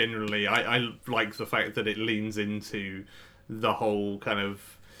 it is generally, I like the fact that it leans into the whole kind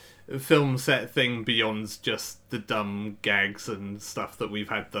of film set thing beyond just the dumb gags and stuff that we've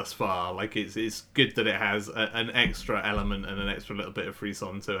had thus far. Like, it's good that it has an extra element and an extra little bit of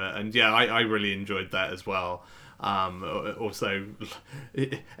frisson to it, and yeah, I really enjoyed that as well. Also,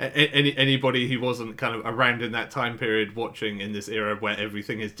 anybody who wasn't kind of around in that time period watching in this era where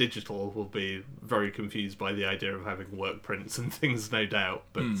everything is digital will be very confused by the idea of having work prints and things, no doubt.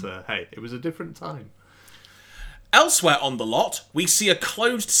 But hey, it was a different time. Elsewhere on the lot, we see a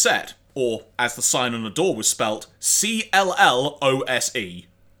closed set, or as the sign on the door was spelt, CLLOSE.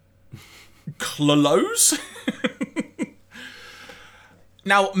 Close?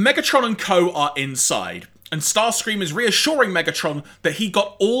 Now, Megatron and co are inside, and Starscream is reassuring Megatron that he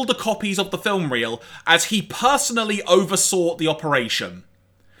got all the copies of the film reel as he personally oversaw the operation.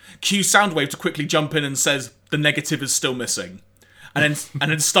 Cue Soundwave to quickly jump in and says the negative is still missing. And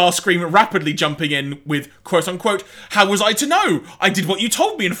then Starscream rapidly jumping in with, quote-unquote, how was I to know? I did what you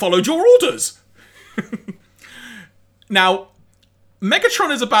told me and followed your orders. Now,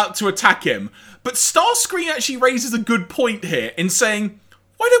 Megatron is about to attack him, but Starscream actually raises a good point here in saying,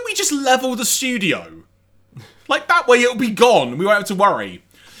 why don't we just level the studio? Like, that way it'll be gone, we won't have to worry.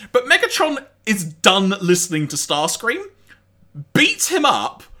 But Megatron is done listening to Starscream, beats him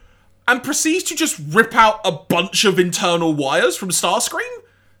up, and proceeds to just rip out a bunch of internal wires from Starscream?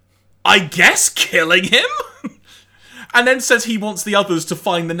 I guess killing him? And then says he wants the others to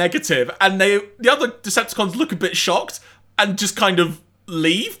find the negative, and the other Decepticons look a bit shocked and just kind of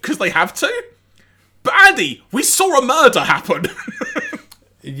leave, because they have to. But Andy, we saw a murder happen!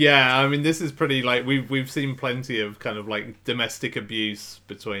 Yeah, I mean, this is pretty, like, we've seen plenty of kind of, like, domestic abuse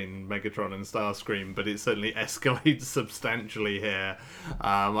between Megatron and Starscream, but it certainly escalates substantially here.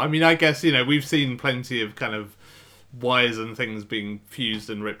 I mean, I guess, we've seen plenty of kind of wires and things being fused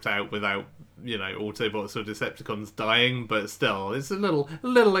and ripped out without, Autobots or Decepticons dying, but still, it's a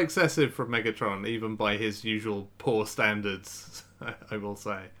little excessive from Megatron, even by his usual poor standards, I will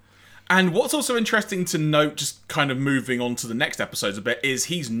say. And what's also interesting to note, just kind of moving on to the next episodes a bit, is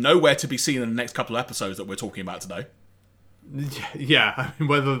he's nowhere to be seen in the next couple of episodes that we're talking about today. Yeah, I mean,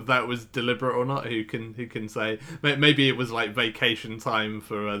 whether that was deliberate or not, who can say? Maybe it was like vacation time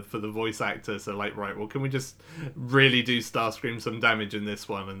for the voice actor. So like, right, well, can we just really do Starscream some damage in this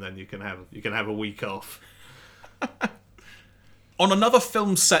one, and then you can have a week off. on another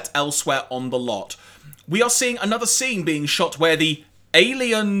film set elsewhere on the lot, we are seeing another scene being shot where the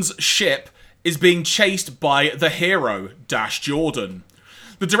aliens ship is being chased by the hero, Dash Jordan.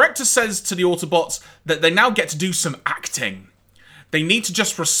 The director says to the Autobots that they now get to do some acting. They need to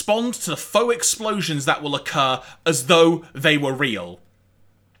just respond to the faux explosions that will occur as though they were real.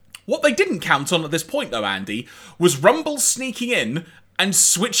 What they didn't count on at this point, though, Andy, was Rumble sneaking in and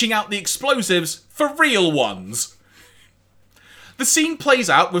switching out the explosives for real ones. The scene plays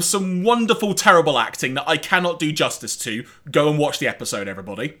out with some wonderful, terrible acting that I cannot do justice to. Go and watch the episode,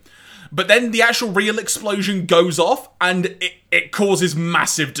 everybody. But then the actual real explosion goes off, and it causes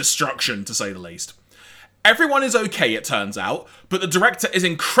massive destruction, to say the least. Everyone is okay, it turns out, but the director is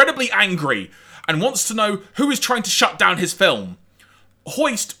incredibly angry and wants to know who is trying to shut down his film.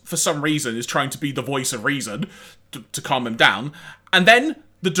 Hoist, for some reason, is trying to be the voice of reason to calm him down, and then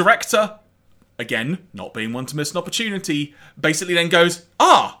the director, again, not being one to miss an opportunity, basically then goes,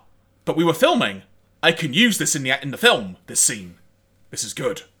 but we were filming. I can use this in the film, this scene. This is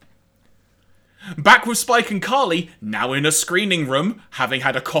good. Back with Spike and Carly, now in a screening room, having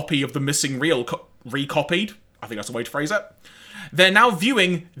had a copy of the missing reel recopied. I think that's the way to phrase it. They're now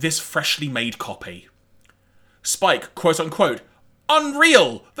viewing this freshly made copy. Spike, quote unquote,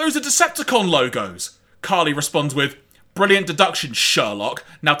 "Unreal! Those are Decepticon logos!" Carly responds with, "Brilliant deduction, Sherlock.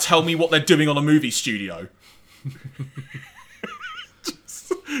 Now tell me what they're doing on a movie studio."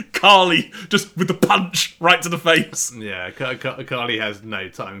 Carly, just with the punch right to the face. Yeah, Carly has no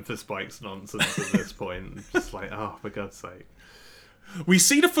time for Spike's nonsense at this point. Just like, oh, for God's sake. We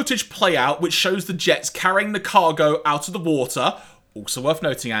see the footage play out, which shows the jets carrying the cargo out of the water. Also worth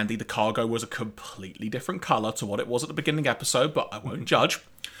noting, Andy, the cargo was a completely different colour to what it was at the beginning episode, but I won't judge.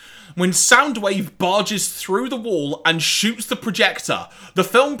 When Soundwave barges through the wall and shoots the projector, the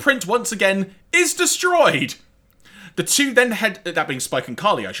film print once again is destroyed. The two then head, that being Spike and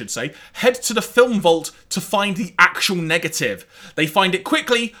Carly I should say, head to the film vault to find the actual negative. They find it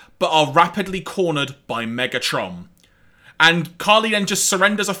quickly, but are rapidly cornered by Megatron. And Carly then just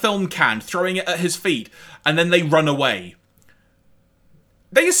surrenders a film can, throwing it at his feet, and then they run away.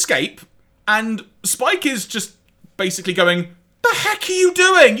 They escape, and Spike is just basically going, "The heck are you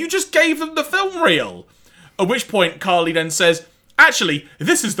doing? You just gave them the film reel." At which point Carly then says, "Actually,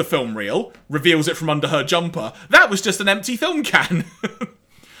 this is the film reel," reveals it from under her jumper. "That was just an empty film can."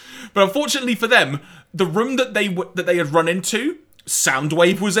 But unfortunately for them, the room that they had run into,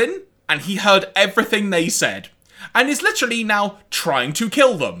 Soundwave was in, and he heard everything they said, and is literally now trying to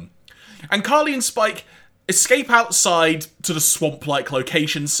kill them. And Carly and Spike escape outside to the swamp-like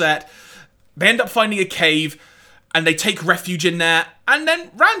location set. They end up finding a cave, and they take refuge in there, and then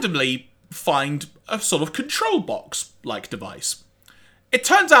randomly find a sort of control box-like device. It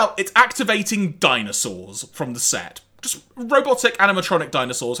turns out it's activating dinosaurs from the set. Just robotic animatronic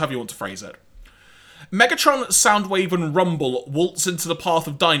dinosaurs, however you want to phrase it. Megatron, Soundwave, and Rumble waltz into the path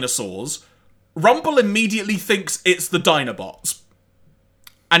of dinosaurs. Rumble immediately thinks it's the Dinobots.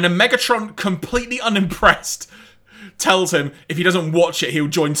 And then Megatron, completely unimpressed, tells him if he doesn't watch it, he'll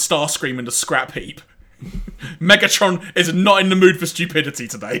join Starscream in the scrap heap. Megatron is not in the mood for stupidity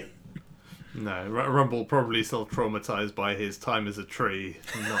today. No, Rumble probably still traumatized by his time as a tree.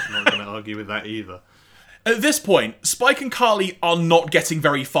 I'm not going to argue with that either. At this point, Spike and Carly are not getting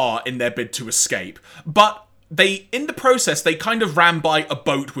very far in their bid to escape, but in the process, they kind of ran by a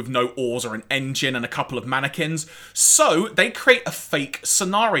boat with no oars or an engine and a couple of mannequins, so they create a fake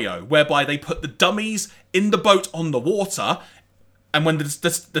scenario whereby they put the dummies in the boat on the water, and when the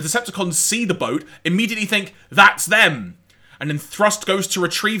Decepticons see the boat, immediately think, "That's them!" And then Thrust goes to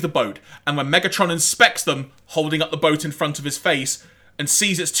retrieve the boat, and when Megatron inspects them, holding up the boat in front of his face, and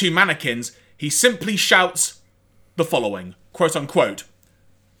sees its two mannequins, he simply shouts the following, quote unquote,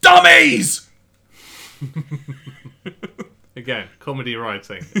 "Dummies!" Again, comedy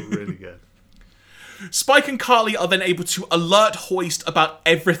writing, really good. Spike and Carly are then able to alert Hoist about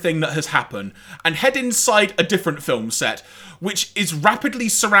everything that has happened, and head inside a different film set, which is rapidly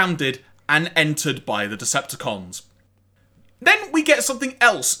surrounded and entered by the Decepticons. Then we get something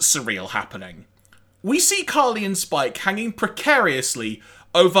else surreal happening. We see Carly and Spike hanging precariously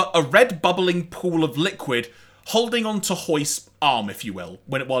over a red bubbling pool of liquid, holding onto Hoist's arm, if you will,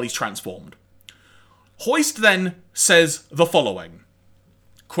 while he's transformed. Hoist then says the following,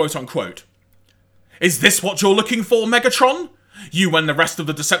 quote unquote, "Is this what you're looking for, Megatron? You and the rest of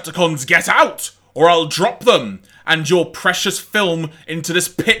the Decepticons get out, or I'll drop them and your precious film into this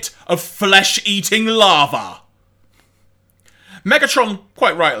pit of flesh-eating lava." Megatron,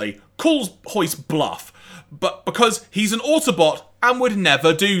 quite rightly, calls Hoist bluff, but because he's an Autobot and would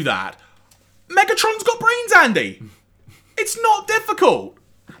never do that. Megatron's got brains, Andy! It's not difficult.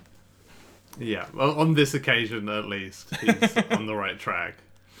 Yeah, well, on this occasion at least, he's on the right track.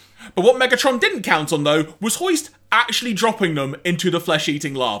 But what Megatron didn't count on, though, was Hoist actually dropping them into the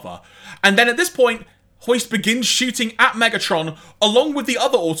flesh-eating lava. And then at this point, Hoist begins shooting at Megatron, along with the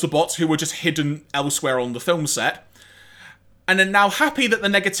other Autobots who were just hidden elsewhere on the film set. And then now happy that the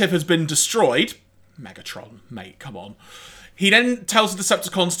negative has been destroyed... Megatron, mate, come on. He then tells the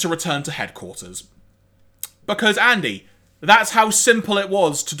Decepticons to return to headquarters. Because, Andy, that's how simple it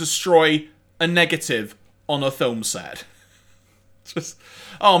was to destroy a negative on a film set. Just,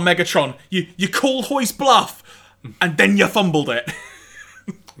 oh, Megatron, you called Hoist bluff, and then you fumbled it.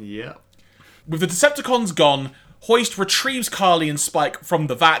 Yeah. With the Decepticons gone, Hoist retrieves Carly and Spike from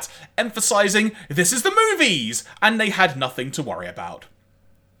the vat, emphasising this is the movies, and they had nothing to worry about.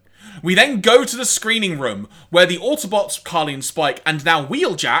 We then go to the screening room, where the Autobots, Carly and Spike, and now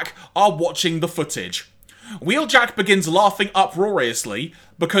Wheeljack are watching the footage. Wheeljack begins laughing uproariously,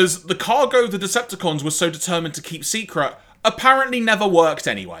 because the cargo the Decepticons were so determined to keep secret apparently never worked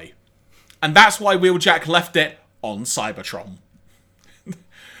anyway. And that's why Wheeljack left it on Cybertron.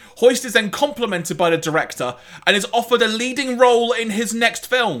 Hoist is then complimented by the director and is offered a leading role in his next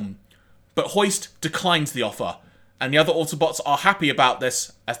film. But Hoist declines the offer, and the other Autobots are happy about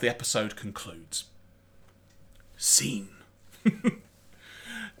this as the episode concludes. Scene.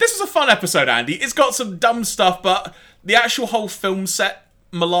 This is a fun episode, Andy. It's got some dumb stuff, but the actual whole film set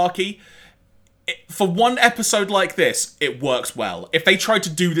malarkey, for one episode like this, it works well. If they tried to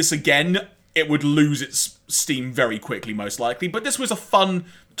do this again, it would lose its steam very quickly, most likely. But this was a fun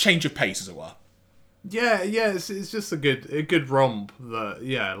change of pace, as it were. Yeah, it's just a good romp.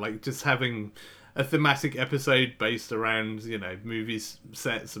 That like just having a thematic episode based around movies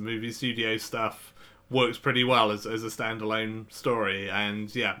sets and movie studio stuff works pretty well as a standalone story,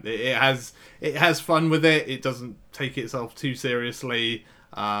 and it has fun with it. It doesn't take itself too seriously.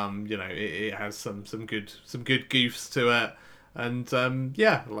 It has some good goofs to it, and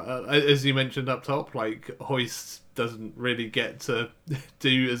as you mentioned up top, like Hoist doesn't really get to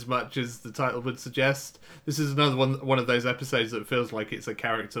do as much as the title would suggest. This is another one of those episodes that feels like it's a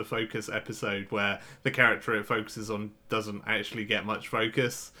character focus episode where the character it focuses on doesn't actually get much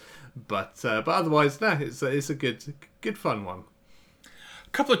focus, but otherwise, no, it's a good fun one. A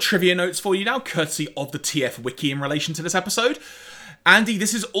couple of trivia notes for you now, courtesy of the TF Wiki in relation to this episode. Andy,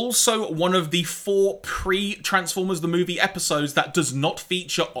 this is also one of the 4 pre-Transformers the Movie episodes that does not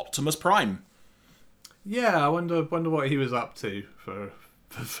feature Optimus Prime. Yeah, I wonder what he was up to for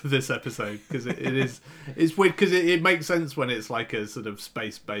this episode, because it's weird, because it makes sense when it's like a sort of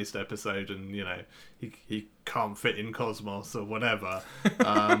space-based episode and he can't fit in Cosmos or whatever.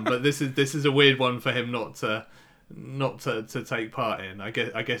 But this is a weird one for him not to take part in. I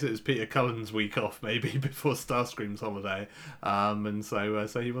guess it was Peter Cullen's week off maybe before Starscream's holiday, and so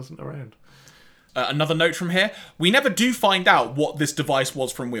he wasn't around. Another note from here: we never do find out what this device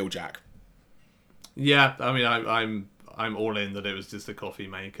was from Wheeljack. Yeah, I mean, I'm all in that it was just a coffee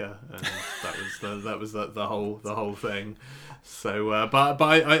maker, and that was the whole thing. So, but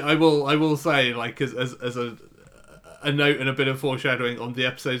I will say, like, as a note and a bit of foreshadowing on the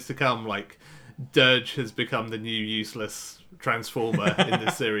episodes to come, like, Dirge has become the new useless Transformer in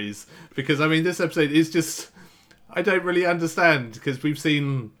this series, because I mean, this episode is just, I don't really understand, because we've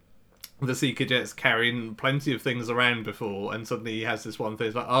seen the Seeker Jets carrying plenty of things around before, and suddenly he has this one thing.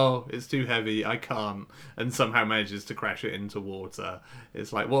 It's like, oh, it's too heavy, I can't, and somehow manages to crash it into water.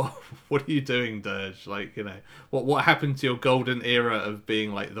 It's like, what are you doing, Dirge? Like, what happened to your golden era of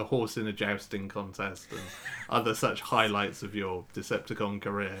being like the horse in a jousting contest and other such highlights of your Decepticon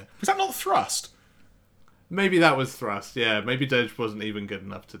career? Was that not Thrust? Maybe that was Thrust, yeah. Maybe Dirge wasn't even good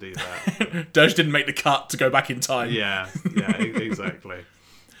enough to do that. Dirge didn't make the cut to go back in time. Yeah, exactly.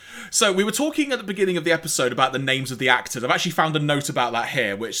 So we were talking at the beginning of the episode about the names of the actors. I've actually found a note about that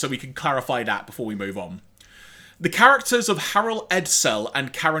here, so we can clarify that before we move on. The characters of Harold Edsel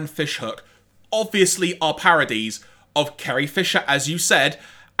and Karen Fishhook obviously are parodies of Carrie Fisher, as you said,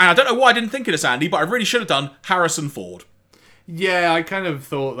 and I don't know why I didn't think of this, Andy, but I really should have done Harrison Ford. Yeah, I kind of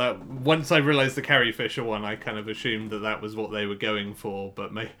thought that once I realised the Carrie Fisher one, I kind of assumed that was what they were going for,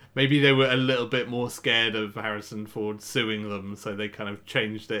 but maybe they were a little bit more scared of Harrison Ford suing them, so they kind of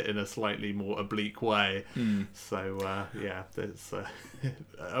changed it in a slightly more oblique way. So, there's...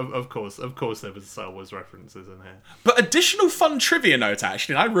 of course there was Star Wars references in here. But additional fun trivia note,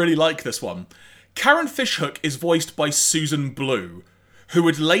 actually, and I really like this one. Karen Fishhook is voiced by Susan Blue, who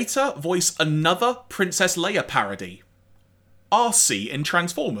would later voice another Princess Leia parody. Arcee in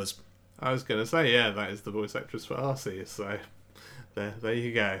Transformers. I was going to say, yeah, that is the voice actress for Arcee, so there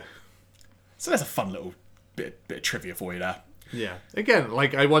you go. So there's a fun little bit of trivia for you there. Yeah. Again,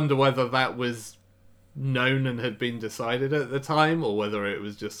 like, I wonder whether that was known and had been decided at the time, or whether it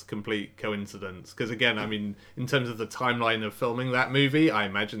was just complete coincidence. Because again, I mean, in terms of the timeline of filming that movie, I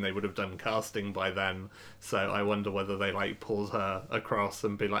imagine they would have done casting by then. So I wonder whether they like pulls her across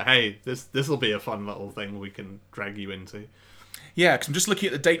and be like, hey, this will be a fun little thing we can drag you into. Yeah, because I'm just looking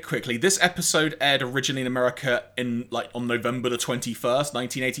at the date quickly. This episode aired originally in America on November the 21st,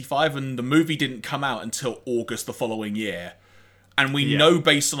 1985, and the movie didn't come out until August the following year. And we know,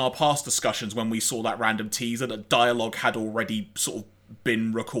 based on our past discussions when we saw that random teaser, that dialogue had already sort of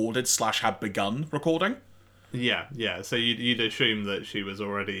been recorded / had begun recording. Yeah. So you'd assume that she was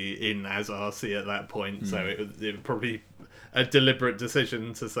already in as RC at that point, so it was probably a deliberate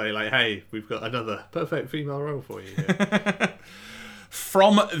decision to say, like, hey, we've got another perfect female role for you here.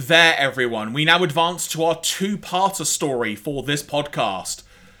 From there, everyone, we now advance to our two-parter story for this podcast.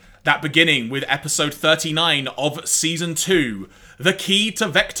 That beginning with episode 39 of Season 2, The Key to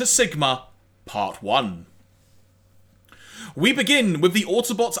Vector Sigma, Part 1. We begin with the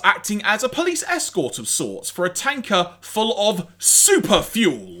Autobots acting as a police escort of sorts for a tanker full of super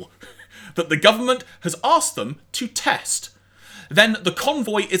fuel that the government has asked them to test. Then the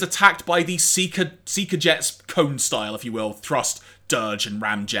convoy is attacked by the Seeker Jets, cone style, if you will, Thrust, Dirge and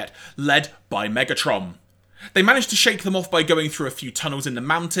Ramjet, led by Megatron. They manage to shake them off by going through a few tunnels in the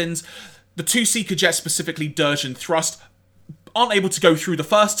mountains. The two Seeker Jets, specifically Dirge and Thrust, aren't able to go through the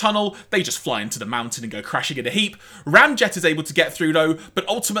first tunnel. They just fly into the mountain and go crashing in a heap. Ramjet is able to get through though, but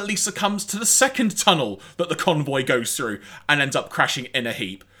ultimately succumbs to the second tunnel that the convoy goes through and ends up crashing in a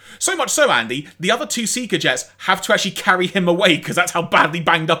heap. So much so, Andy, the other two Seeker Jets have to actually carry him away because that's how badly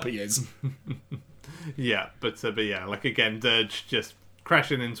banged up he is. Yeah, but yeah, like again, Dirge just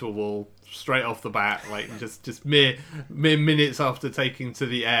crashing into a wall straight off the bat, like just mere minutes after taking to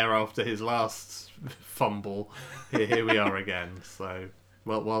the air after his last fumble. Here we are again. So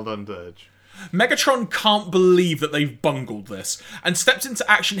well done, Dirge. Megatron can't believe that they've bungled this, and steps into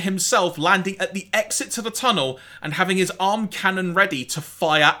action himself, landing at the exit to the tunnel and having his arm cannon ready to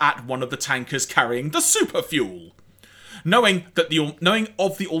fire at one of the tankers carrying the super fuel. Knowing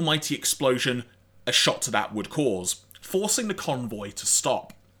of the almighty explosion a shot to that would cause, forcing the convoy to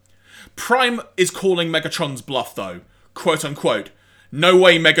stop. Prime is calling Megatron's bluff though, quote unquote, "No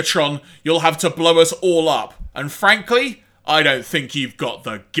way, Megatron, you'll have to blow us all up, and frankly, I don't think you've got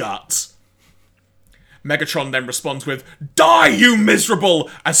the guts." Megatron then responds with, "Die, you miserable!"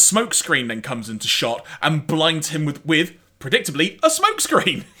 as Smokescreen then comes into shot and blinds him with predictably, a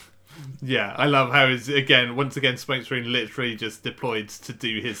smokescreen. Yeah, I love how once again, Smokescreen literally just deployed to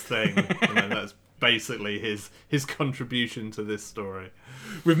do his thing. And that's basically his contribution to this story.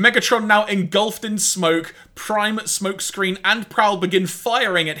 With Megatron now engulfed in smoke, Prime, Smokescreen and Prowl begin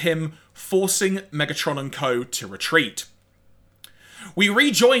firing at him, forcing Megatron and Co. to retreat. We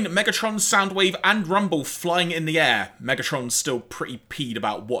rejoin Megatron, Soundwave and Rumble flying in the air. Megatron's still pretty peed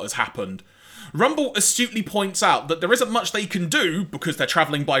about what has happened. Rumble astutely points out that there isn't much they can do because they're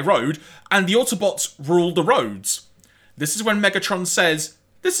travelling by road, and the Autobots rule the roads. This is when Megatron says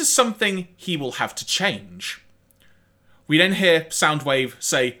this is something he will have to change. We then hear Soundwave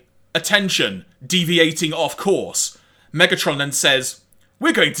say, "Attention, deviating off course." Megatron then says,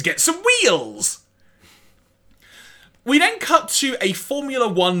 "We're going to get some wheels!" We then cut to a Formula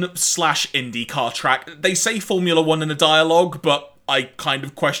 1 / IndyCar track. They say Formula 1 in the dialogue, but I kind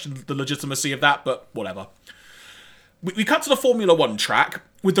of questioned the legitimacy of that, but whatever. We cut to the Formula 1 track,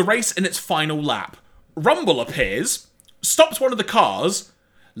 with the race in its final lap. Rumble appears, stops one of the cars,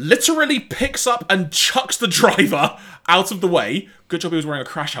 literally picks up and chucks the driver out of the way. Good job he was wearing a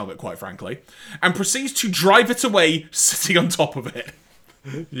crash helmet, quite frankly. And proceeds to drive it away, sitting on top of it.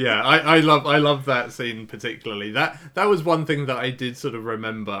 Yeah, I love that scene particularly. That was one thing that I did sort of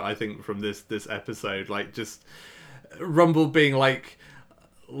remember, I think, from this episode, like just Rumble being like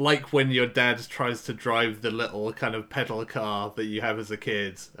when your dad tries to drive the little kind of pedal car that you have as a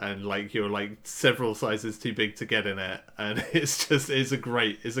kid, and like you're like several sizes too big to get in it, and it's a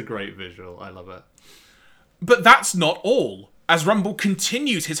great visual. I love it. But that's not all, as Rumble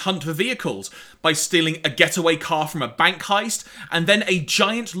continues his hunt for vehicles by stealing a getaway car from a bank heist, and then a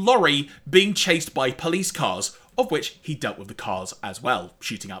giant lorry being chased by police cars, of which he dealt with the cars as well,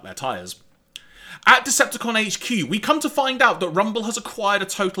 shooting out their tyres. At Decepticon HQ, we come to find out that Rumble has acquired a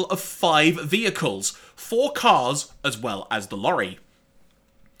total of 5 vehicles, 4 cars as well as the lorry.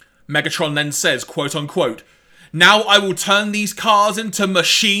 Megatron then says, quote unquote, "Now I will turn these cars into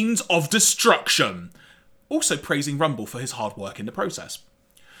machines of destruction," also praising Rumble for his hard work in the process.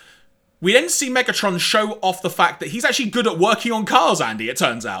 We then see Megatron show off the fact that he's actually good at working on cars, Andy, it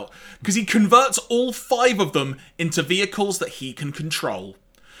turns out, because he converts all 5 of them into vehicles that he can control.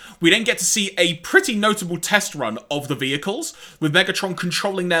 We then get to see a pretty notable test run of the vehicles, with Megatron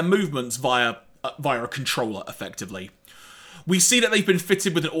controlling their movements via a controller, effectively. We see that they've been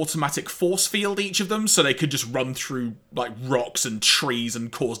fitted with an automatic force field, each of them, so they could just run through like rocks and trees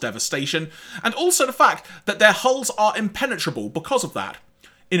and cause devastation, and also the fact that their hulls are impenetrable because of that.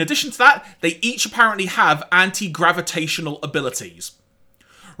 In addition to that, they each apparently have anti-gravitational abilities.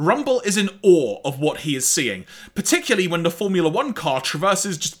 Rumble is in awe of what he is seeing, particularly when the Formula 1 car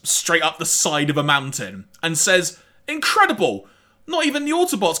traverses just straight up the side of a mountain, and says, "Incredible! Not even the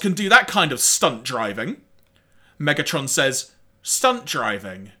Autobots can do that kind of stunt driving." Megatron says, "Stunt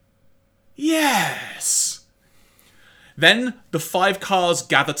driving? Yes." Then the 5 cars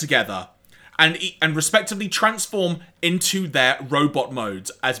gather together, and respectively transform into their robot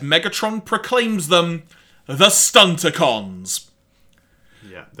modes, as Megatron proclaims them the Stunticons.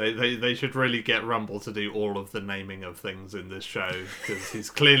 Yeah, they should really get Rumble to do all of the naming of things in this show, because he's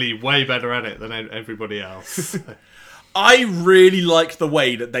clearly way better at it than everybody else. I really like the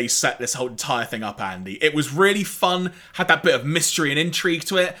way that they set this whole entire thing up, Andy. It was really fun, had that bit of mystery and intrigue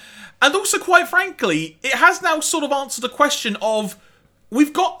to it, and also, quite frankly, it has now sort of answered the question of,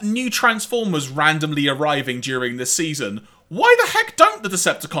 we've got new Transformers randomly arriving during this season. Why the heck don't the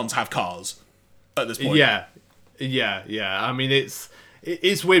Decepticons have cars at this point? Yeah. I mean,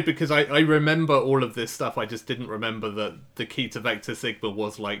 it's weird because I remember all of this stuff. I just didn't remember that the Key to Vector Sigma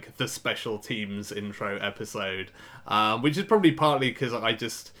was like the special teams intro episode, which is probably partly because I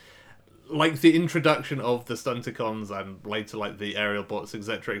just like the introduction of the Stunticons and later like the aerial bots,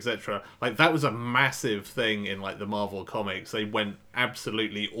 etc. Like that was a massive thing in like the Marvel comics. They went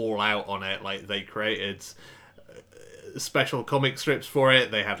absolutely all out on it. Like they created special comic strips for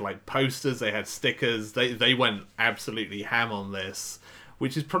it. They had like posters, they had stickers. They went absolutely ham on this,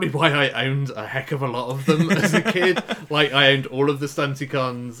 which is probably why I owned a heck of a lot of them as a kid. Like, I owned all of the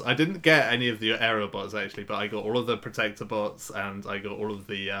Stunticons. I didn't get any of the Aerobots, actually, but I got all of the Protectobots, and I got all of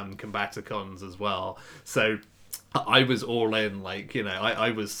the Combaticons as well. So I was all in, like, you know,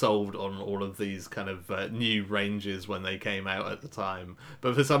 I was sold on all of these kind of new ranges when they came out at the time.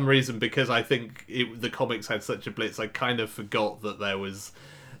 But for some reason, because I think the comics had such a blitz, I kind of forgot that there was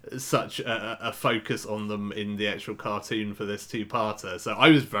such a focus on them in the actual cartoon for this 2-parter. So I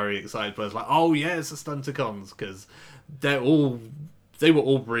was very excited, but I was like, oh yeah, it's the Stunticons, because they were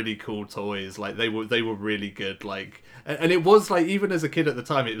all really cool toys. Like they were really good. Like, and it was like, even as a kid at the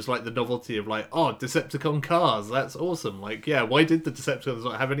time, it was like the novelty of like, oh, Decepticon cars, that's awesome. Like, yeah, why did the Decepticons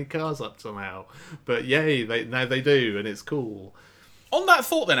not have any cars up till now? But yay, now they do, and it's cool. On that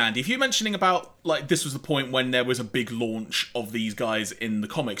thought then, Andy, if you're mentioning about, like, this was the point when there was a big launch of these guys in the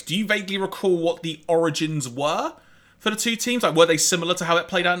comics, do you vaguely recall what the origins were for the 2 teams? Like, were they similar to how it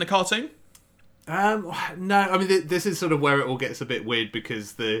played out in the cartoon? No, I mean, this is sort of where it all gets a bit weird,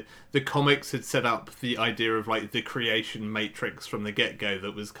 because the comics had set up the idea of, like, the creation matrix from the get-go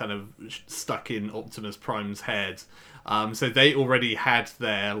that was kind of stuck in Optimus Prime's head. So they already had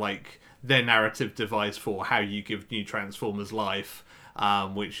their narrative device for how you give new Transformers life.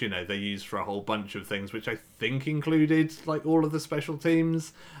 Which, you know, they used for a whole bunch of things, which I think included, like, all of the special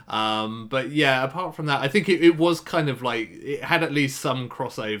teams. But yeah, apart from that, I think it was kind of like, it had at least some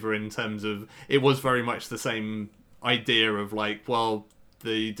crossover in terms of, it was very much the same idea of, like, well,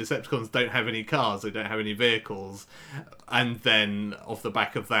 the Decepticons don't have any cars, they don't have any vehicles. And then, off the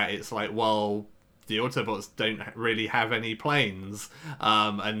back of that, it's like, well, the Autobots don't really have any planes,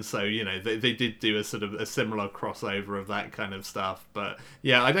 and so, you know, they did do a sort of a similar crossover of that kind of stuff. But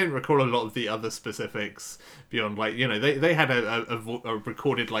yeah, I don't recall a lot of the other specifics beyond, like, you know, they had a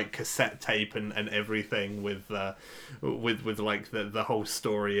recorded, like, cassette tape and everything with like the whole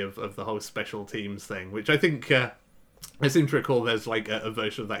story of the whole special teams thing, which I think I seem to recall there's like a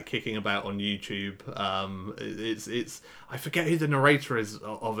version of that kicking about on YouTube. It's I forget who the narrator is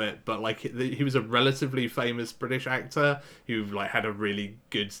of it, but like he was a relatively famous British actor who like had a really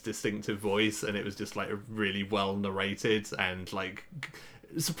good distinctive voice, and it was just like really well narrated, and like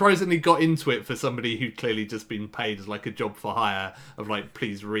surprisingly got into it for somebody who'd clearly just been paid as like a job for hire of like,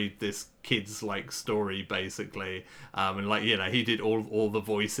 please read this kid's like story, basically. And like, you know, he did all the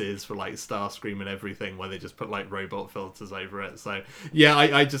voices for like Starscream and everything, where they just put like robot filters over it. So yeah,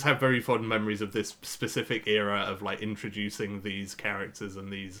 I just have very fond memories of this specific era of like introducing these characters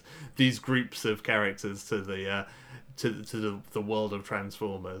and these groups of characters to the world of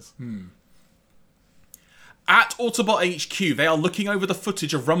Transformers. At Autobot HQ, they are looking over the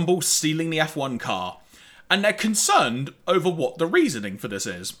footage of Rumble stealing the F1 car, and they're concerned over what the reasoning for this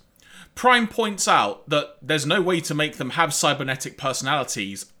is. Prime points out that there's no way to make them have cybernetic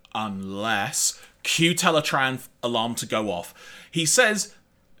personalities unless cue Teletran alarm to go off. He says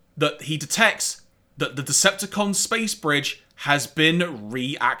that he detects that the Decepticon space bridge has been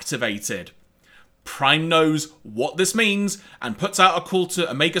reactivated. Prime knows what this means and puts out a call to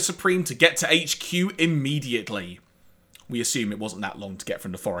Omega Supreme to get to HQ immediately. We assume it wasn't that long to get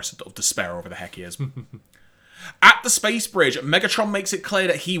from the Forest of Despair, over the heck he is. At the space bridge, Megatron makes it clear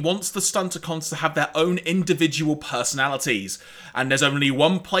that he wants the Stunticons to have their own individual personalities, and there's only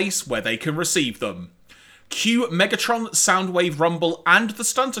one place where they can receive them. Cue Megatron, Soundwave, Rumble, and the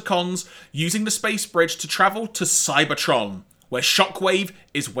Stunticons using the space bridge to travel to Cybertron, where Shockwave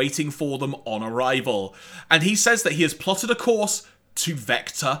is waiting for them on arrival. And he says that he has plotted a course to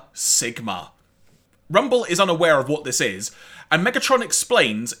Vector Sigma. Rumble is unaware of what this is, and Megatron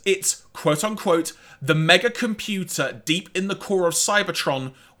explains it's, quote-unquote, the mega computer deep in the core of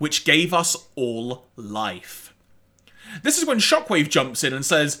Cybertron which gave us all life. This is when Shockwave jumps in and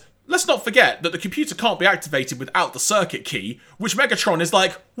says, let's not forget that the computer can't be activated without the circuit key, which Megatron is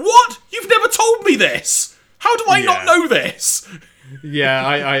like, what? You've never told me this! How do I not know this? Yeah,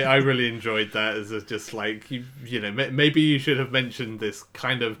 I really enjoyed that as just like, you know, maybe you should have mentioned this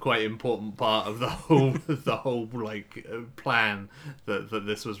kind of quite important part of the whole like plan that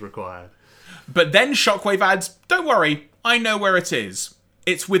this was required. But then Shockwave adds, don't worry, I know where it is.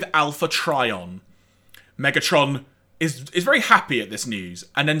 It's with Alpha Trion. Megatron is very happy at this news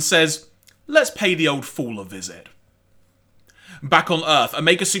and then says, let's pay the old fool a visit. Back on Earth,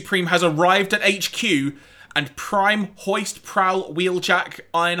 Omega Supreme has arrived at HQ, and Prime, Hoist, Prowl, Wheeljack,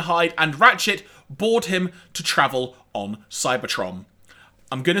 Ironhide, and Ratchet board him to travel on Cybertron.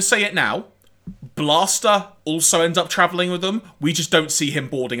 I'm going to say it now. Blaster also ends up travelling with them. We just don't see him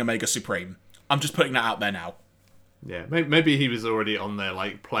boarding Omega Supreme. I'm just putting that out there now. Yeah, maybe he was already on there,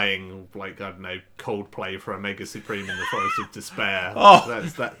 like, playing, like, I don't know, Coldplay for Omega Supreme in the Forest of Despair. Oh.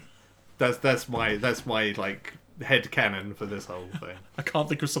 That's my like, headcanon for this whole thing. I can't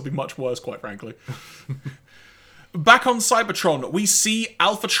think of something much worse, quite frankly. Back on Cybertron, we see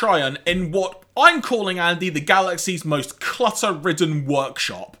Alpha Trion in what I'm calling, Andy, the galaxy's most clutter-ridden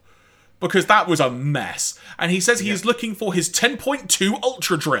workshop. Because that was a mess. And he says he is looking for his 10.2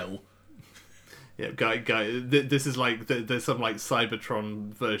 Ultra Drill. Yeah, guy. This is like there's some like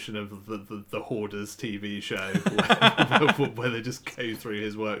Cybertron version of the Hoarders TV show where they just go through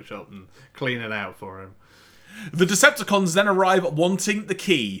his workshop and clean it out for him. The Decepticons then arrive wanting the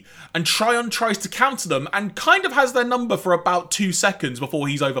key, and Trion tries to counter them and kind of has their number for about 2 seconds before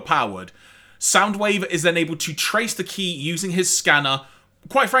he's overpowered. Soundwave is then able to trace the key using his scanner,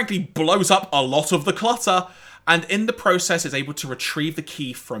 quite frankly blows up a lot of the clutter, and in the process is able to retrieve the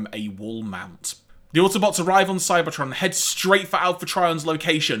key from a wall mount. The Autobots arrive on Cybertron and head straight for Alpha Trion's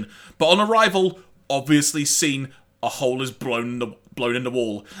location, but on arrival, obviously seen a hole is blown in the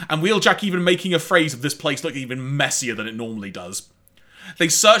wall, and Wheeljack even making a phrase of this place look even messier than it normally does. They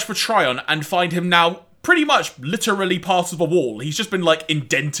search for Trion and find him now pretty much literally part of a wall. He's just been like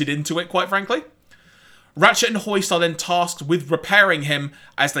indented into it, quite frankly. Ratchet and Hoist are then tasked with repairing him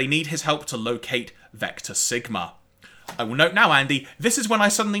as they need his help to locate Vector Sigma. I will note now, Andy, this is when I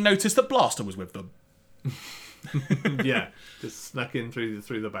suddenly noticed that Blaster was with them. Yeah, just snuck in through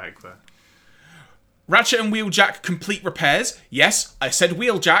the back there. Ratchet and Wheeljack complete repairs. Yes, I said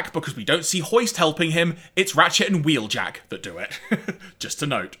Wheeljack because we don't see Hoist helping him. It's Ratchet and Wheeljack that do it. Just to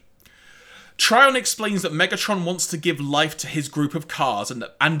note. Trion explains that Megatron wants to give life to his group of cars and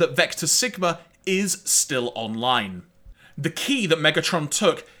that Vector Sigma is still online. The key that Megatron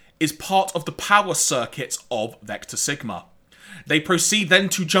took is part of the power circuits of Vector Sigma. They proceed then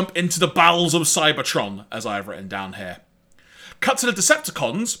to jump into the bowels of Cybertron, as I have written down here. Cut to the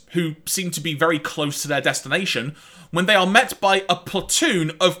Decepticons, who seem to be very close to their destination, when they are met by a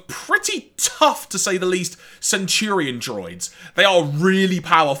platoon of pretty tough, to say the least, Centurion droids. They are really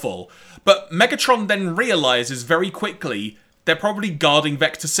powerful, but Megatron then realises very quickly they're probably guarding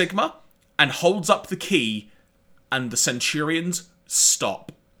Vector Sigma, and holds up the key, and the Centurions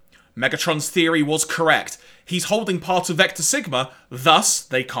stop. Megatron's theory was correct. He's holding part of Vector Sigma, thus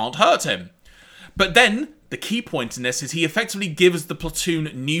they can't hurt him. But then, the key point in this is he effectively gives the platoon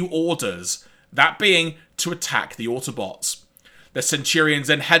new orders, that being to attack the Autobots. The Centurions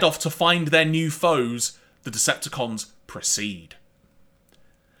then head off to find their new foes. The Decepticons proceed.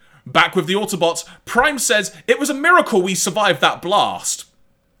 Back with the Autobots, Prime says it was a miracle we survived that blast.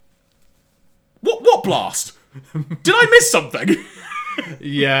 What blast? Did I miss something?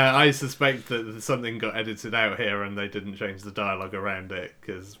 Yeah, I suspect that something got edited out here and they didn't change the dialogue around it,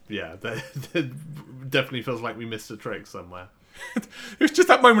 because, yeah, it definitely feels like we missed a trick somewhere. was just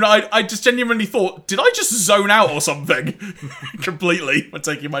that moment I just genuinely thought, did I just zone out or something? Completely when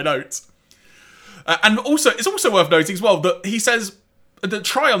taking my notes. And also, it's also worth noting as well that he says, that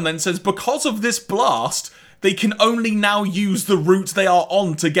Tryon then says, because of this blast, they can only now use the route they are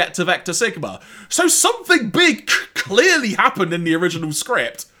on to get to Vector Sigma. So something big clearly happened in the original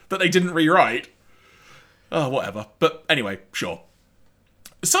script that they didn't rewrite. Oh, whatever. But anyway, sure.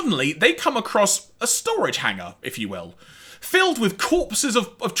 Suddenly, they come across a storage hangar, if you will, filled with corpses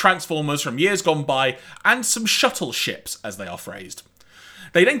of Transformers from years gone by and some shuttle ships, as they are phrased.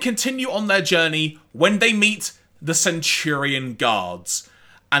 They then continue on their journey when they meet the Centurion Guards,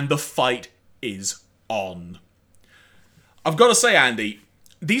 and the fight is on. I've got to say, Andy,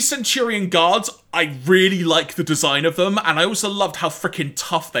 these Centurion Guards, I really like the design of them, and I also loved how freaking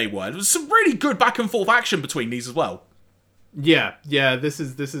tough they were. There was some really good back and forth action between these as well. Yeah, this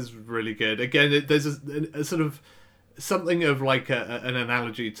is really good. Again, there's a sort of something of like an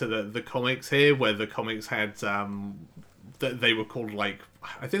analogy to the comics here, where the comics had they were called like,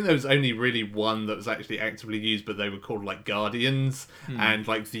 I think there was only really one that was actually actively used, but they were called like Guardians, and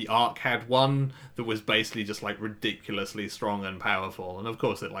like the Ark had one that was basically just like ridiculously strong and powerful, and of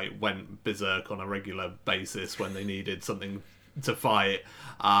course it like went berserk on a regular basis when they needed something to fight.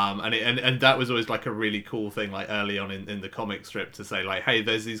 And that was always like a really cool thing, like early on in the comic strip, to say like, hey,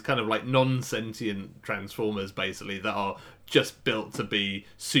 there's these kind of like non-sentient Transformers basically that are just built to be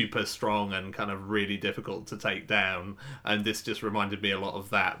super strong and kind of really difficult to take down, and this just reminded me a lot of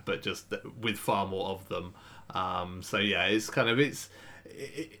that, but just with far more of them. So yeah,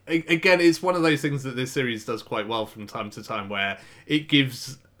 again, it's one of those things that this series does quite well from time to time, where it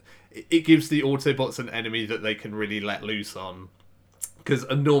gives the Autobots an enemy that they can really let loose on. Because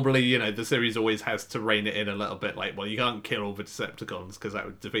normally, you know, the series always has to rein it in a little bit. Like, well, you can't kill all the Decepticons because that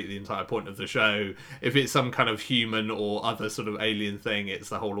would defeat the entire point of the show. If it's some kind of human or other sort of alien thing, it's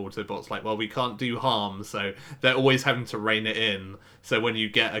the whole Autobots like, well, we can't do harm. So they're always having to rein it in. So when you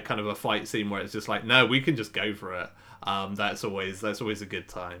get a kind of a fight scene where it's just like, no, we can just go for it. That's always a good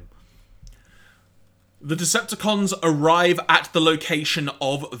time. The Decepticons arrive at the location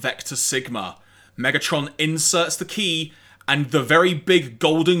of Vector Sigma. Megatron inserts the key, and the very big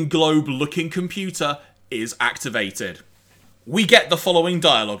Golden Globe-looking computer is activated. We get the following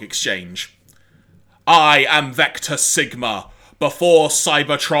dialogue exchange. I am Vector Sigma. Before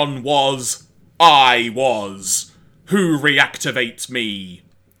Cybertron was, I was. Who reactivates me?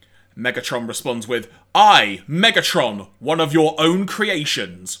 Megatron responds with, I, Megatron, one of your own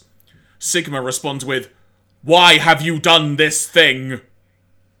creations. Sigma responds with, why have you done this thing?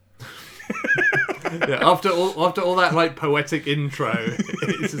 Yeah, after all that like poetic intro,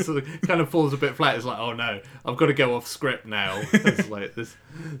 it just sort of kind of falls a bit flat. It's like, oh no, I've got to go off script now. It's like this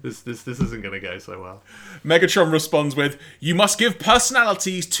isn't going to go so well. Megatron responds with, you must give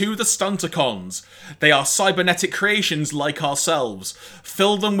personalities to the Stunticons. They are cybernetic creations like ourselves.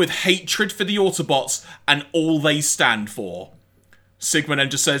 Fill them with hatred for the Autobots and all they stand for. Sigma then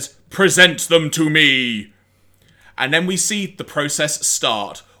just says, present them to me. And then we see the process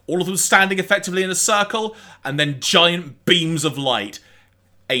start. All of them standing effectively in a circle, and then giant beams of light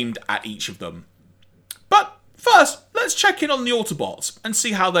aimed at each of them. But first, let's check in on the Autobots and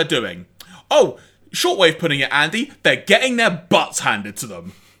see how they're doing. Oh, short way of putting it, Andy, they're getting their butts handed to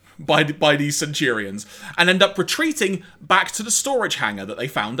them by these Centurions, and end up retreating back to the storage hangar that they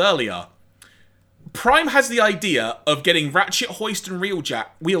found earlier. Prime has the idea of getting Ratchet, Hoist, and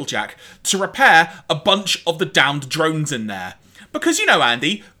Wheeljack to repair a bunch of the downed drones in there. Because, you know,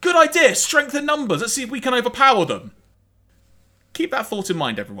 Andy, good idea, strength in numbers, let's see if we can overpower them. Keep that thought in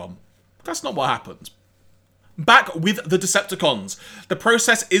mind, everyone. That's not what happens. Back with the Decepticons. The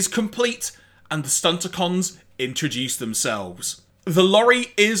process is complete, and the Stunticons introduce themselves. The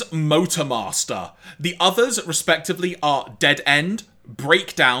lorry is Motormaster. The others, respectively, are Dead End,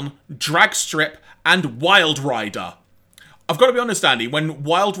 Breakdown, Dragstrip, and Wild Rider. I've got to be honest, Andy, when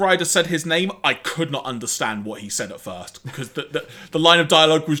Wild Rider said his name, I could not understand what he said at first, because the line of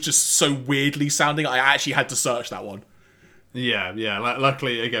dialogue was just so weirdly sounding, I actually had to search that one. Yeah.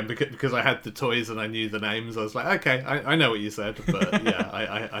 Luckily, again, because I had the toys and I knew the names, I was like, okay, I know what you said, but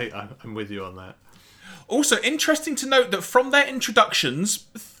yeah, I'm with you on that. Also, interesting to note that from their introductions,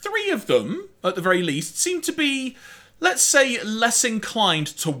 3 of them, at the very least, seem to be, let's say, less inclined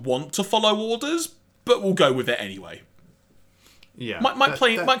to want to follow orders, but we'll go with it anyway. Yeah,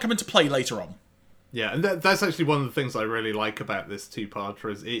 might come into play later on. Yeah, and that's actually one of the things I really like about this two-parter,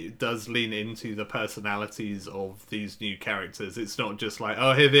 is it does lean into the personalities of these new characters. It's not just like,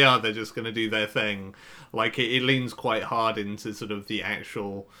 oh, here they are, they're just going to do their thing. Like, it leans quite hard into sort of the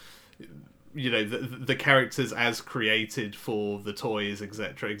actual the characters as created for the toys,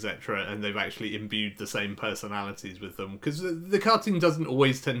 etc., and they've actually imbued the same personalities with them, because the cartoon doesn't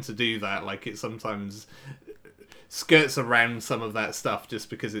always tend to do that. Like, it sometimes skirts around some of that stuff just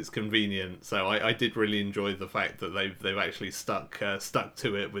because it's convenient. So I did really enjoy the fact that they've actually stuck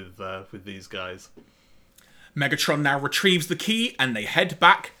to it with these guys. Megatron now retrieves the key and they head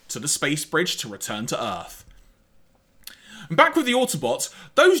back to the space bridge to return to Earth. Back with the Autobots,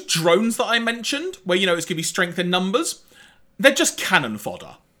 those drones that I mentioned, where, it's going to be strength in numbers, they're just cannon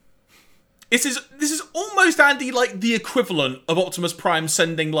fodder. This is almost, Andy, like the equivalent of Optimus Prime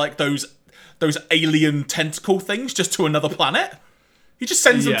sending, like, those alien tentacle things just to another planet. He just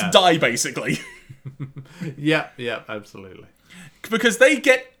sends them to die, basically. Yeah, absolutely. Because they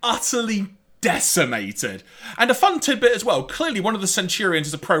get utterly decimated. And a fun tidbit as well, clearly one of the Centurions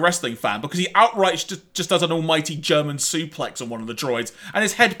is a pro wrestling fan, because he outright just does an almighty German suplex on one of the droids and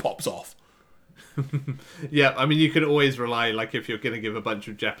his head pops off. Yeah, I mean, you can always rely, like, if you're going to give a bunch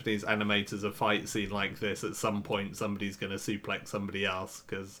of Japanese animators a fight scene like this, at some point somebody's going to suplex somebody else,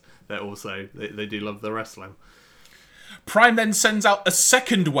 because they do love the wrestling. Prime then sends out a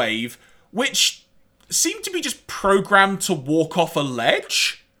second wave, which seemed to be just programmed to walk off a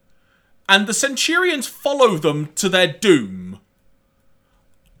ledge, and the Centurions follow them to their doom.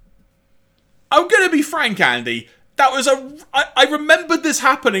 I'm going to be frank, Andy. I remembered this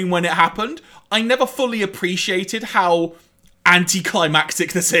happening when it happened. I never fully appreciated how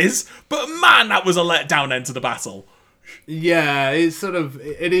anticlimactic this is, but man, that was a letdown end to the battle. Yeah,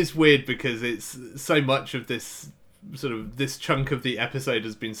 it is weird, because it's so much of this chunk of the episode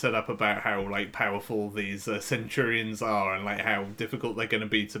has been set up about how, like, powerful these Centurions are, and, like, how difficult they're going to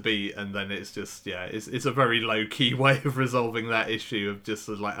be to beat, and then it's just, it's a very low-key way of resolving that issue of just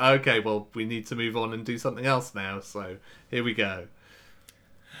like, okay, well, we need to move on and do something else now, so here we go.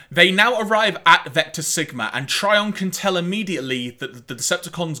 They now arrive at Vector Sigma, and Trion can tell immediately that the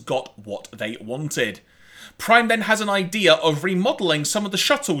Decepticons got what they wanted. Prime then has an idea of remodeling some of the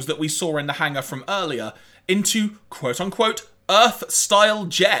shuttles that we saw in the hangar from earlier into quote-unquote Earth-style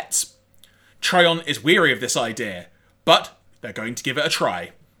jets. Trion is weary of this idea, but they're going to give it a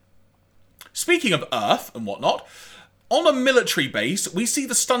try. Speaking of Earth and whatnot, on a military base, we see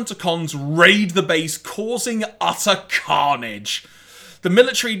the Stunticons raid the base, causing utter carnage. The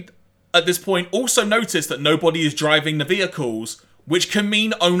military, at this point, also notice that nobody is driving the vehicles, which can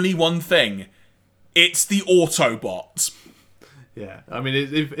mean only one thing. It's the Autobots. Yeah, I mean,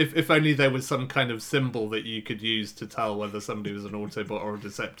 if only there was some kind of symbol that you could use to tell whether somebody was an Autobot or a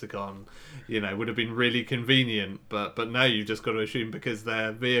Decepticon, would have been really convenient. But now you've just got to assume because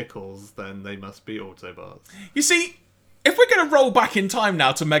they're vehicles, then they must be Autobots. You see, if we're going to roll back in time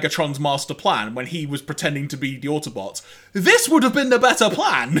now to Megatron's master plan, when he was pretending to be the Autobots, this would have been the better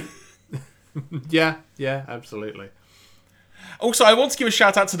plan. Yeah, absolutely. Also, I want to give a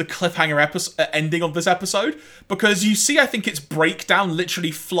shout out to the cliffhanger ending of this episode, because you see, I think it's Breakdown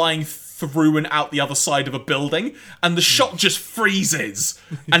literally flying through and out the other side of a building, and the shot just freezes,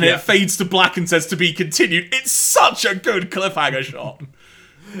 and it fades to black and says to be continued. It's such a good cliffhanger shot.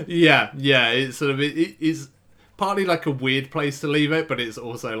 Yeah, it is partly like a weird place to leave it, but it's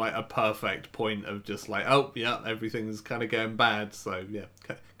also like a perfect point of just like, oh yeah, everything's kind of going bad, so yeah,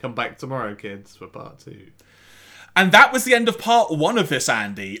 come back tomorrow, kids, for part 2. And that was the end of part 1 of this,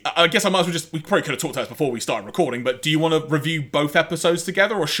 Andy. I guess I might as well we probably could have talked about this before we started recording, but do you want to review both episodes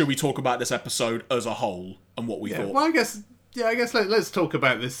together, or should we talk about this episode as a whole and what we thought? Well, I guess let's talk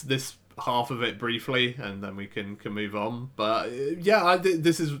about this half of it briefly, and then we can move on. But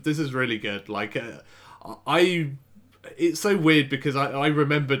this is really good. Like, it's so weird because I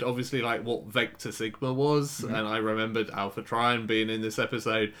remembered obviously like what Vector Sigma was, and I remembered Alpha Trion being in this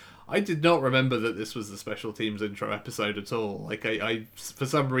episode. I did not remember that this was the Special Teams intro episode at all. Like, I for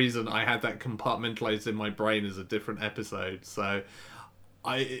some reason I had that compartmentalized in my brain as a different episode. So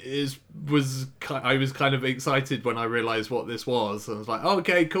I was kind of excited when I realized what this was. I was like, oh,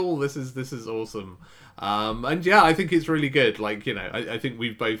 okay, cool. This is awesome. And yeah, I think it's really good. Like, I think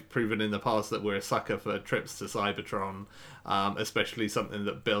we've both proven in the past that we're a sucker for trips to Cybertron, especially something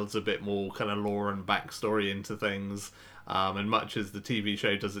that builds a bit more kind of lore and backstory into things. And much as the TV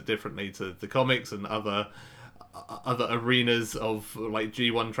show does it differently to the comics and other arenas of like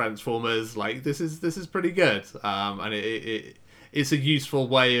G1 Transformers, like this is pretty good. And it's a useful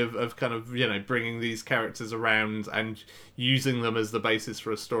way of kind of bringing these characters around and using them as the basis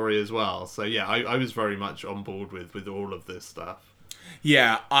for a story as well. So yeah, I was very much on board with all of this stuff.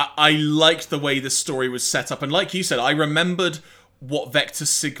 Yeah, I liked the way the story was set up, and like you said, I remembered what Vector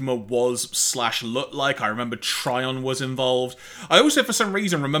Sigma was / looked like. I remember Trion was involved. I also, for some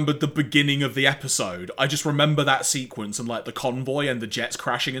reason, remembered the beginning of the episode. I just remember that sequence and like the convoy and the jets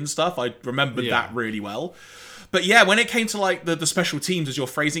crashing and stuff. I remembered that really well. But yeah, when it came to like the special teams, as you're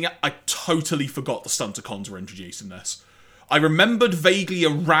phrasing it, I totally forgot the Stunticons were introduced in this. I remembered vaguely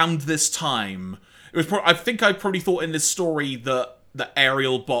around this time. It was I think I probably thought in this story that the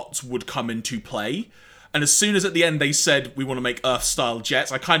aerial bots would come into play. And as soon as at the end they said, we want to make Earth-style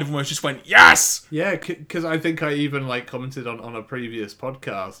jets, I kind of almost just went, yes! Yeah, because I think I even like commented on a previous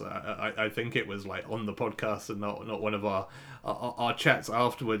podcast. I think it was like on the podcast and not one of our chats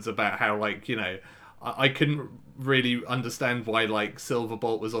afterwards about how, like, you know, I couldn't really understand why, like,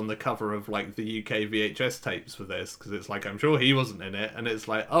 Silverbolt was on the cover of, like, the UK VHS tapes for this, because it's like, I'm sure he wasn't in it, and it's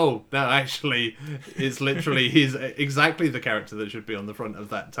like, oh, no, actually, it's literally, he's exactly the character that should be on the front of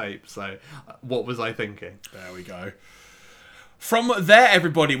that tape, so what was I thinking? There we go. From there,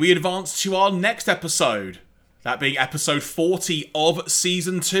 everybody, we advance to our next episode, that being episode 40 of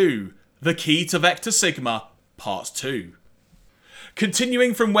Season 2, The Key to Vector Sigma, Part 2.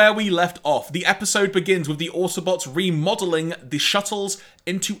 Continuing from where we left off, the episode begins with the Autobots remodeling the shuttles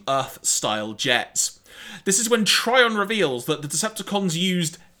into Earth-style jets. This is when Trion reveals that the Decepticons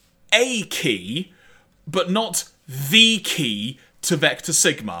used a key, but not the key to Vector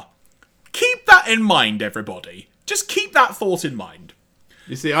Sigma. Keep that in mind, everybody. Just keep that thought in mind.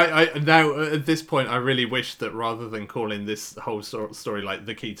 You see, I now, at this point, I really wish that rather than calling this whole story, like,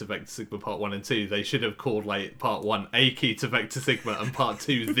 The Key to Vector Sigma Part 1 and 2, they should have called, like, Part 1, A Key to Vector Sigma, and Part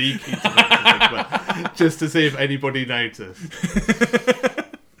 2, The Key to Vector Sigma, just to see if anybody noticed.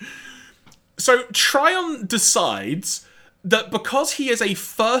 So, Trion decides that because he is a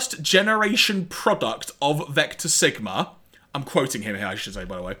first-generation product of Vector Sigma, I'm quoting him here, I should say,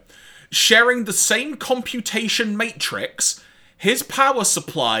 by the way, sharing the same computation matrix, his power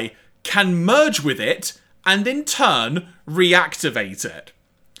supply can merge with it and in turn reactivate it.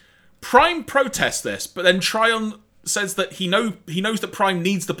 Prime protests this, but then Trion says that he knows that Prime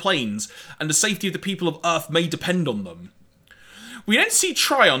needs the planes and the safety of the people of Earth may depend on them. We then see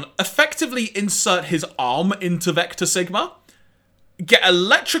Trion effectively insert his arm into Vector Sigma, get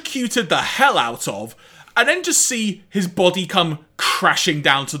electrocuted the hell out of, and then just see his body come crashing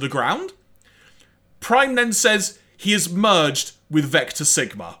down to the ground. Prime then says he is merged with Vector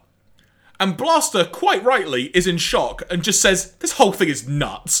Sigma. And Blaster, quite rightly, is in shock and just says, this whole thing is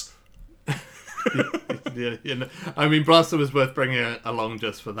nuts. Yeah, you know, I mean, Blaster was worth bringing along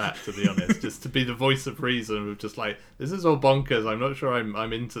just for that, to be honest. Just to be the voice of reason, of just like, this is all bonkers, I'm not sure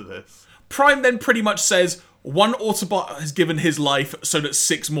I'm into this. Prime then pretty much says, one Autobot has given his life so that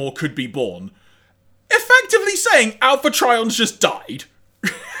 6 more could be born. Effectively saying, Alpha Trion's just died.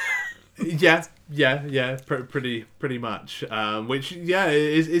 Yeah, pretty much. Which, yeah,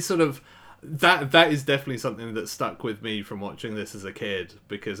 is sort of... That is definitely something that stuck with me from watching this as a kid.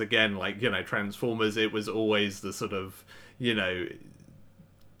 Because, again, like, you know, Transformers, it was always the sort of, you know,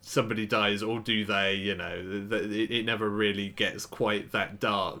 somebody dies, or do they, you know, it never really gets quite that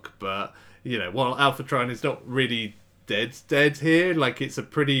dark. But, you know, while Alpha Trion is not really dead here, like, it's a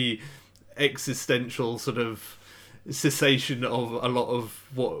pretty existential sort of cessation of a lot of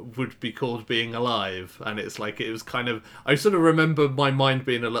what would be called being alive, and it's like, it was kind of, I sort of remember my mind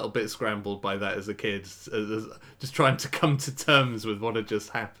being a little bit scrambled by that as a kid, as just trying to come to terms with what had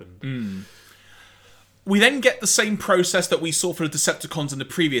just happened. We then get the same process that we saw for the Decepticons in the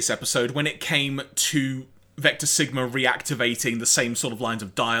previous episode when it came to Vector Sigma reactivating, the same sort of lines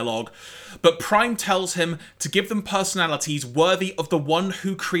of dialogue, but Prime tells him to give them personalities worthy of the one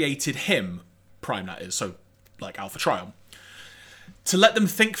who created him, Prime that is, so like Alpha Trion, to let them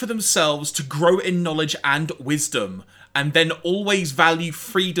think for themselves, to grow in knowledge and wisdom, and then always value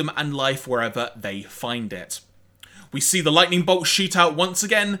freedom and life wherever they find it. We see the lightning bolts shoot out once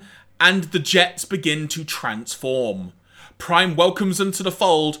again, and the jets begin to transform. Prime welcomes them to the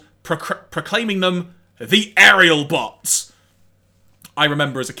fold, proclaiming them the aerial bots. I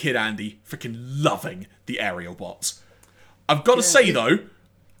remember as a kid, Andy, freaking loving the aerial bots. I've got to say though,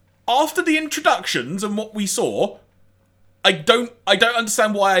 after the introductions and what we saw, I don't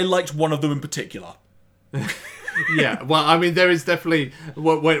understand why I liked one of them in particular. Yeah, well, I mean, there is definitely,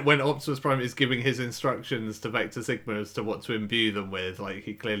 when Optimus Prime is giving his instructions to Vector Sigma as to what to imbue them with, like,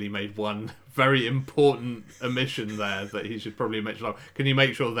 he clearly made one very important omission there that he should probably mention. Like, can you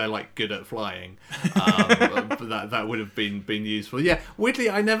make sure they're, like, good at flying? That would have been useful. Yeah, weirdly,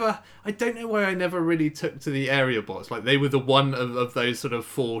 I don't know why I never really took to the area bots. Like, they were the one of those sort of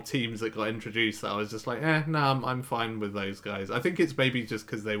 4 teams that got introduced that I was just like, no, I'm fine with those guys. I think it's maybe just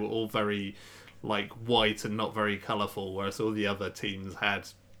because they were all very, like white and not very colourful, whereas all the other teams had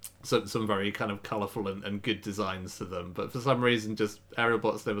some very kind of colourful and good designs to them. But for some reason, just Aerial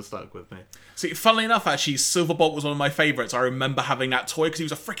Bots never stuck with me. See, funnily enough, actually, Silverbolt was one of my favourites. I remember having that toy because he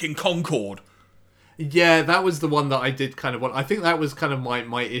was a freaking Concorde. Yeah, that was the one that I did kind of want. I think that was kind of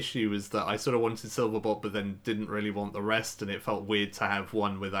my issue, is that I sort of wanted Silverbolt, but then didn't really want the rest, and it felt weird to have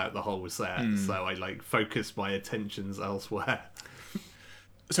one without the whole set. So I like focused my attentions elsewhere.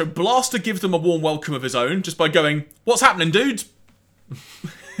 So Blaster gives them a warm welcome of his own just by going, "What's happening, dudes?"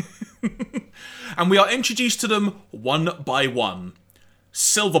 And we are introduced to them one by one.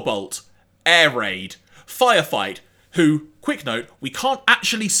 Silverbolt, Air Raid, Firefight, who, quick note, we can't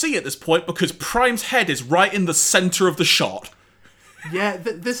actually see at this point because Prime's head is right in the centre of the shot. Yeah,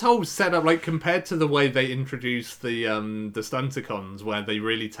 this whole setup, like, compared to the way they introduce the Stunticons, where they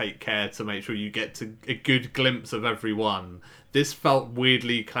really take care to make sure you get to a good glimpse of everyone, this felt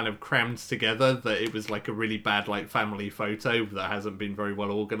weirdly kind of crammed together, that it was like a really bad, like, family photo that hasn't been very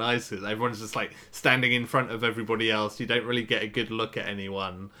well organised. Everyone's just, like, standing in front of everybody else. You don't really get a good look at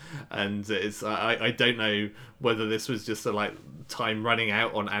anyone. And it's I don't know whether this was just a, like, time running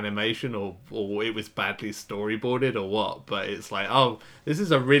out on animation or it was badly storyboarded or what, but it's like, oh, this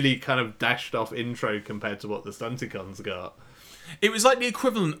is a really kind of dashed off intro compared to what the Stunticons got. It was like the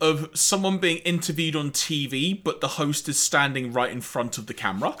equivalent of someone being interviewed on TV, but the host is standing right in front of the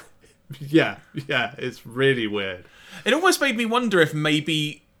camera. Yeah, it's really weird. It almost made me wonder if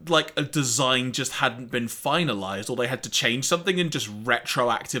maybe, like, a design just hadn't been finalised, or they had to change something and just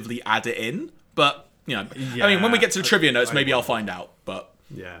retroactively add it in. But, you know, yeah, I mean, when we get to the trivia notes, maybe I'll find out. But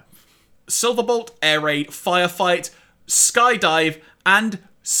yeah. Silverbolt, Air Raid, Firefight, Skydive, and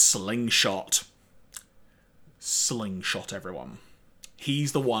Slingshot. Slingshot, everyone.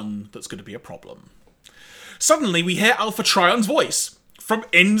 He's the one that's going to be a problem. Suddenly, we hear Alpha Trion's voice from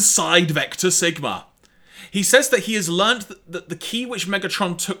inside Vector Sigma. He says that he has learned that the key which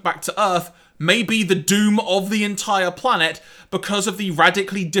Megatron took back to Earth may be the doom of the entire planet because of the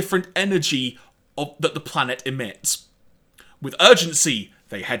radically different energy that the planet emits. With urgency,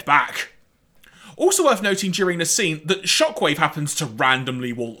 they head back. Also worth noting during this scene that Shockwave happens to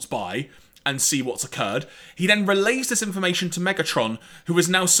randomly waltz by and see what's occurred. He then relays this information to Megatron, who has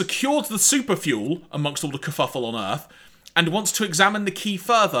now secured the superfuel amongst all the kerfuffle on Earth, and wants to examine the key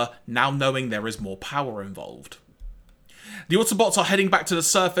further, now knowing there is more power involved. The Autobots are heading back to the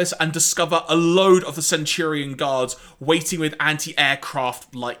surface and discover a load of the Centurion guards waiting with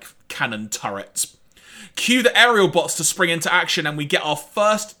anti-aircraft-like cannon turrets. Cue the aerial bots to spring into action, and we get our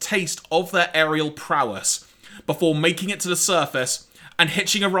first taste of their aerial prowess, before making it to the surface and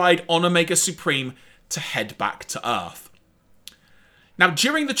hitching a ride on Omega Supreme to head back to Earth. Now,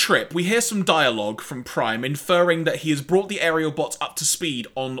 during the trip, we hear some dialogue from Prime inferring that he has brought the aerial bots up to speed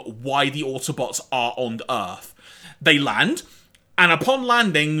on why the Autobots are on Earth. They land, and upon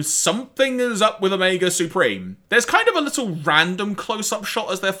landing, something is up with Omega Supreme. There's kind of a little random close-up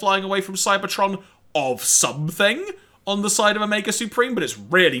shot as they're flying away from Cybertron of something on the side of Omega Supreme, but it's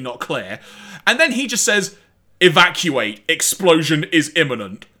really not clear. And then he just says, "Evacuate, explosion is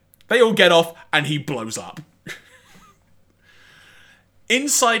imminent." They all get off, and he blows up.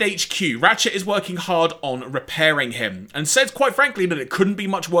 Inside HQ, Ratchet is working hard on repairing him, and says quite frankly that it couldn't be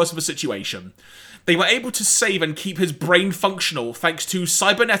much worse of a situation. They were able to save and keep his brain functional thanks to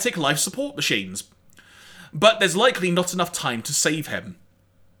cybernetic life support machines. But there's likely not enough time to save him.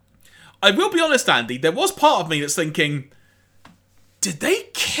 I will be honest, Andy, there was part of me that's thinking, did they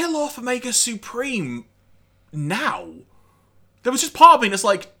kill off Omega Supreme now? There was just part of me that's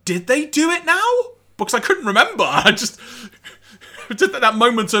like, did they do it now? Because I couldn't remember. I just that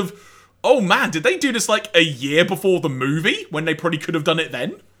moment of, oh man, did they do this like a year before the movie when they probably could have done it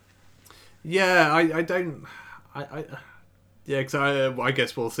then? Yeah, because I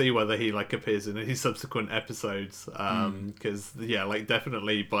guess we'll see whether he like appears in his subsequent episodes. Because yeah, like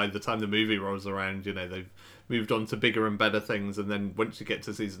definitely by the time the movie rolls around, you know, they've moved on to bigger and better things, and then once you get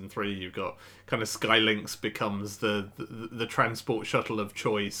to season 3, you've got kind of Skylynx becomes the transport shuttle of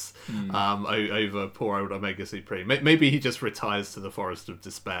choice over poor old Omega Supreme. Maybe he just retires to the Forest of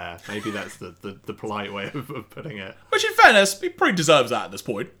Despair. Maybe that's the polite way of putting it. Which, in fairness, he probably deserves that at this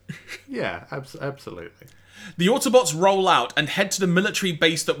point. Yeah, absolutely. The Autobots roll out and head to the military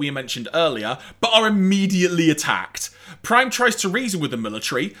base that we mentioned earlier, but are immediately attacked. Prime tries to reason with the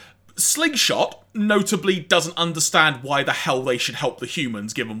military. Slingshot, notably, doesn't understand why the hell they should help the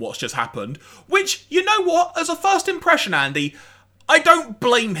humans given what's just happened. Which, you know what, as a first impression, Andy, I don't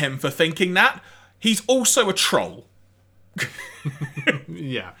blame him for thinking that. He's also a troll.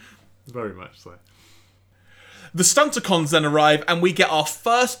 Yeah, very much so. The Stunticons then arrive, and we get our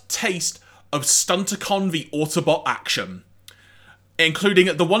first taste of Stunticon v Autobot action,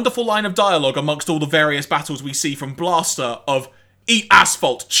 including the wonderful line of dialogue amongst all the various battles we see from Blaster of "Eat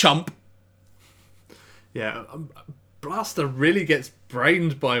asphalt, chump." Yeah, Blaster really gets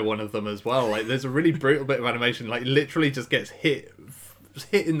brained by one of them as well. Like, there's a really brutal bit of animation. Like, literally just gets hit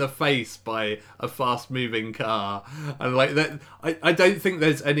in the face by a fast-moving car, and like that. I don't think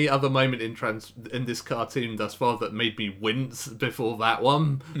there's any other moment in this cartoon thus far that made me wince before that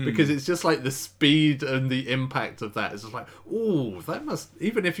one, because it's just like the speed and the impact of that is just like, ooh, that must,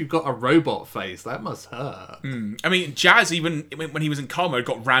 even if you've got a robot face, that must hurt. I mean, Jazz, even when he was in car mode,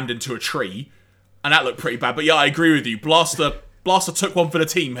 got rammed into a tree, and that looked pretty bad. But yeah, I agree with you. Blaster took one for the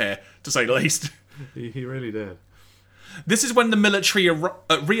team here, to say the least. He really did. This is when the military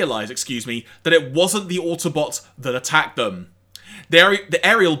realised, that it wasn't the Autobots that attacked them. The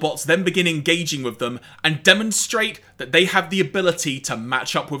aerial bots then begin engaging with them and demonstrate that they have the ability to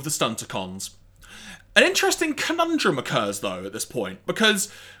match up with the Stunticons. An interesting conundrum occurs, though, at this point, because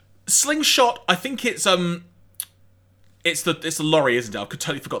Slingshot, I think it's the lorry, isn't it? I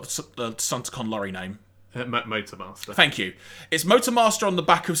totally forgot the Stunticon lorry name. Motormaster. Thank you. It's Motormaster on the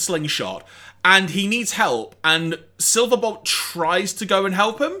back of Slingshot, and he needs help, and Silverbolt tries to go and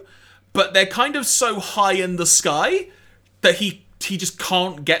help him, but they're kind of so high in the sky that he just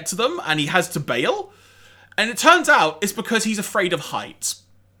can't get to them, and he has to bail. And it turns out it's because he's afraid of heights.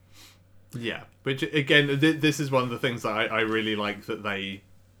 Yeah, which, again, this is one of the things that I really like that they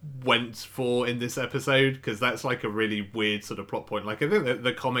went for in this episode, because that's like a really weird sort of plot point. Like, I think that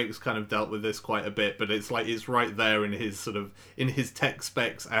the comics kind of dealt with this quite a bit, but it's like it's right there in his tech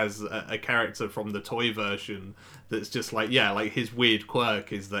specs as a character from the toy version. That's just like, yeah, like his weird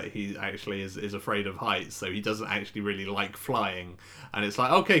quirk is that he actually is afraid of heights, so he doesn't actually really like flying. And it's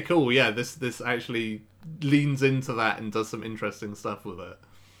like, okay, cool, yeah, this actually leans into that and does some interesting stuff with it.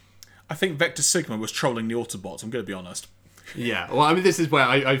 I think Vector Sigma was trolling the Autobots, I'm going to be honest. Yeah, well, I mean, this is where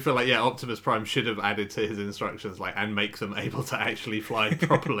I feel like, yeah, Optimus Prime should have added to his instructions, like, and make them able to actually fly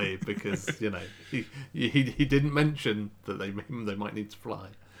properly, because, you know, he didn't mention that they might need to fly.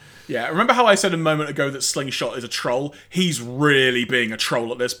 Yeah, remember how I said a moment ago that Slingshot is a troll? He's really being a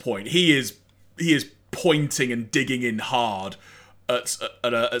troll at this point. He is pointing and digging in hard at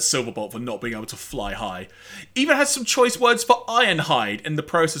Silverbolt for not being able to fly high. Even has some choice words for Ironhide in the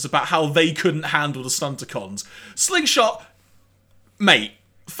process about how they couldn't handle the Stunticons. Slingshot, mate,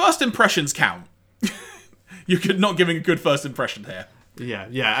 first impressions count. You're not giving a good first impression here.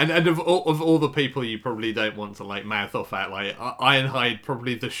 Yeah, and of all the people you probably don't want to like mouth off at, like Ironhide,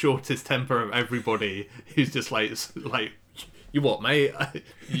 probably the shortest temper of everybody, who's just like you what, mate?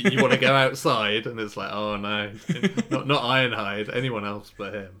 You want to go outside? And it's like, oh no, not Ironhide, anyone else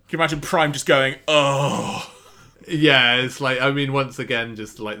but him. Can you imagine Prime just going, oh? Yeah, it's like, I mean, once again,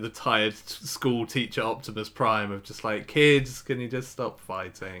 just like the tired school teacher Optimus Prime of just like, kids, can you just stop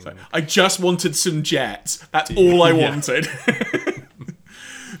fighting? Like, I just wanted some jets. That's all I wanted.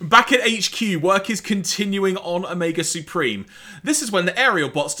 Back at HQ, work is continuing on Omega Supreme. This is when the aerial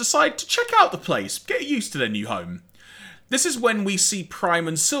bots decide to check out the place, get used to their new home. This is when we see Prime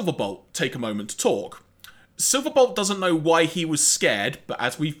and Silverbolt take a moment to talk. Silverbolt doesn't know why he was scared, but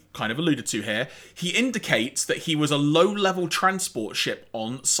as we've kind of alluded to here, he indicates that he was a low-level transport ship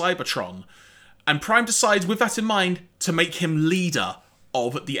on Cybertron. And Prime decides, with that in mind, to make him leader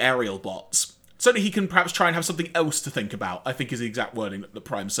of the aerial bots. So that he can perhaps try and have something else to think about, I think is the exact wording that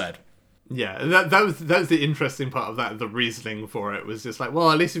Prime said. Yeah, that was the interesting part of that. The reasoning for it was just like, well,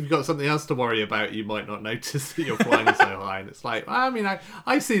 at least if you've got something else to worry about, you might not notice that you're flying so high. And it's like, I mean,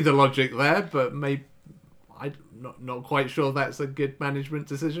 I see the logic there, but maybe I'm not quite sure that's a good management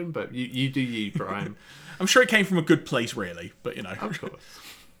decision. But you do you, Prime. I'm sure it came from a good place, really, but you know. Of course.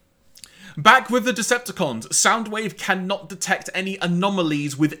 Back with the Decepticons, Soundwave cannot detect any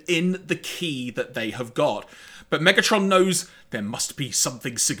anomalies within the key that they have got, but Megatron knows there must be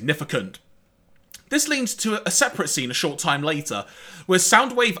something significant. This leads to a separate scene a short time later, where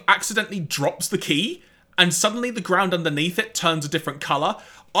Soundwave accidentally drops the key, and suddenly the ground underneath it turns a different colour.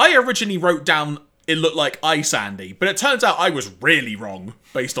 I originally wrote down it looked like ice, Andy, but it turns out I was really wrong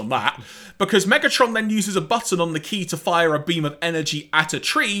based on that, because Megatron then uses a button on the key to fire a beam of energy at a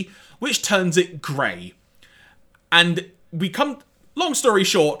tree, which turns it grey. And long story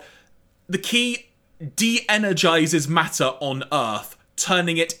short, the key de-energizes matter on Earth,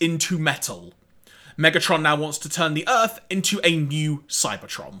 turning it into metal. Megatron now wants to turn the Earth into a new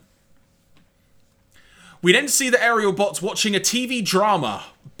Cybertron. We then see the aerial bots watching a TV drama,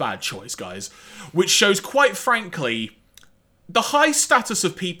 bad choice guys, which shows quite frankly the high status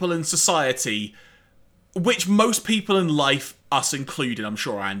of people in society, which most people in life, us included I'm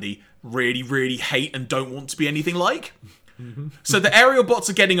sure Andy, really, really hate and don't want to be anything like. So the aerial bots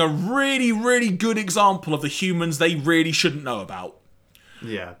are getting a really, really good example of the humans they really shouldn't know about.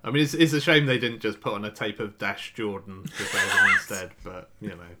 Yeah, I mean, it's a shame they didn't just put on a tape of Dash Jordan to show them instead, but, you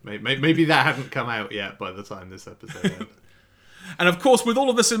know, maybe that hadn't come out yet by the time this episode ended. And of course, with all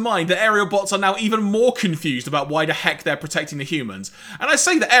of this in mind, the aerial bots are now even more confused about why the heck they're protecting the humans. And I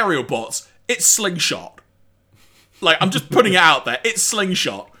say the aerial bots, it's Slingshot. Like, I'm just putting it out there, it's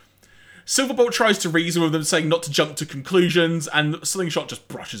Slingshot. Silverbolt tries to reason with them, saying not to jump to conclusions, and Slingshot just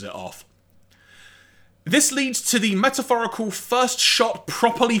brushes it off. This leads to the metaphorical first shot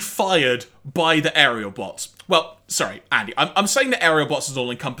properly fired by the aerial bots. Well, sorry, Andy, I'm saying the aerial bots is an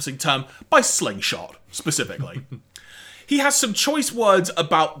all-encompassing term by Slingshot, specifically. He has some choice words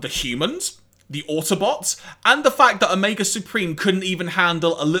about the humans, the Autobots, and the fact that Omega Supreme couldn't even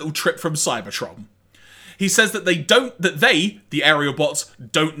handle a little trip from Cybertron. He says that the aerial bots,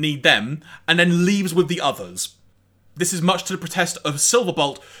 don't need them, and then leaves with the others. This is much to the protest of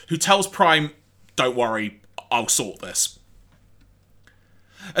Silverbolt, who tells Prime, don't worry, I'll sort this.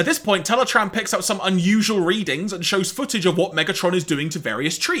 At this point, Teletran picks up some unusual readings and shows footage of what Megatron is doing to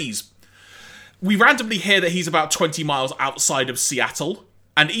various trees. We randomly hear that he's about 20 miles outside of Seattle,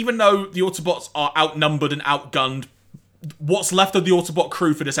 and even though the Autobots are outnumbered and outgunned, what's left of the Autobot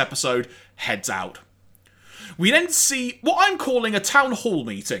crew for this episode heads out. We then see what I'm calling a town hall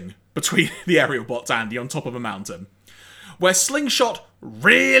meeting between the aerial bots, Andy, on top of a mountain, where Slingshot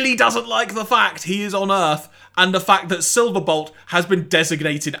really doesn't like the fact he is on Earth and the fact that Silverbolt has been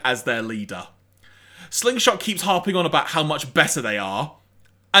designated as their leader. Slingshot keeps harping on about how much better they are,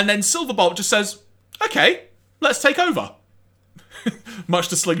 and then Silverbolt just says, okay, let's take over. Much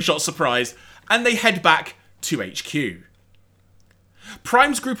to Slingshot's surprise, and they head back to HQ.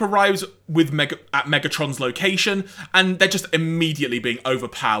 Prime's group arrives at Megatron's location, and they're just immediately being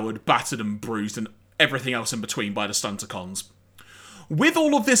overpowered, battered and bruised, and everything else in between by the Stunticons. With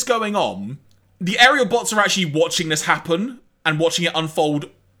all of this going on, the aerial bots are actually watching this happen, and watching it unfold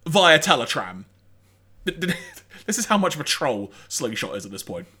via Teletran. This is how much of a troll Slingshot is at this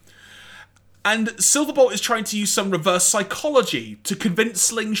point. And Silverbolt is trying to use some reverse psychology to convince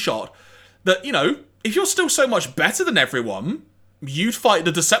Slingshot that, you know, if you're still so much better than everyone, you'd fight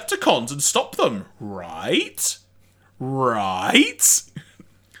the Decepticons and stop them, right? Right?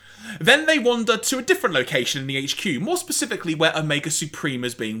 Then they wander to a different location in the HQ, more specifically where Omega Supreme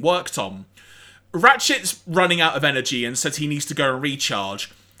is being worked on. Ratchet's running out of energy and says he needs to go and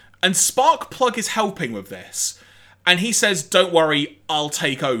recharge, and Sparkplug is helping with this, and he says, don't worry, I'll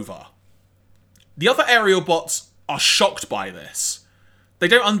take over. The other aerial bots are shocked by this. They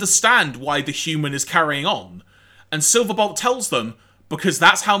don't understand why the human is carrying on, and Silverbolt tells them because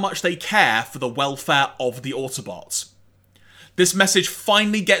that's how much they care for the welfare of the Autobots. This message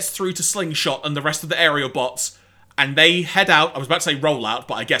finally gets through to Slingshot and the rest of the aerial bots, and they head out, I was about to say roll out,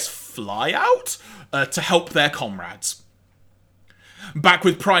 but I guess fly out, to help their comrades. Back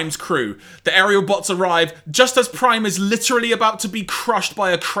with Prime's crew, the aerial bots arrive just as Prime is literally about to be crushed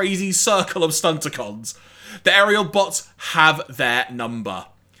by a crazy circle of Stunticons. The aerial bots have their number.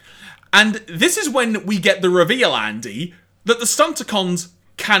 And this is when we get the reveal, Andy, that the Stunticons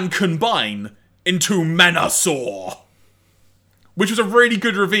can combine into Menasor. Which was a really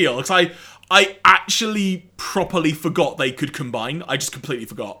good reveal, because I actually properly forgot they could combine. I just completely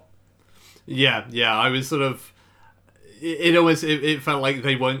forgot. Yeah, I was sort of... It felt like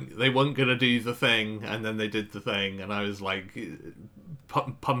they weren't gonna do the thing, and then they did the thing, and I was like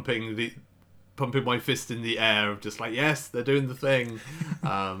pumping my fist in the air of just like, yes, they're doing the thing.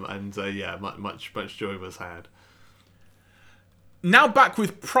 Much joy was had. Now back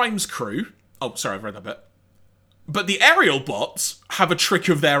with Prime's crew. Oh, sorry, I've read that bit. But the aerial bots have a trick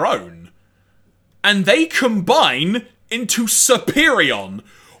of their own. And they combine into Superion,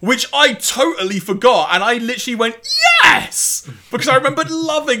 which I totally forgot, and I literally went, yes! Because I remembered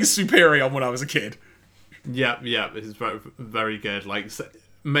loving Superion when I was a kid. Yeah, it's very, very good. Like,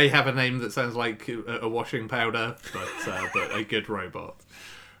 may have a name that sounds like a washing powder, but a good robot.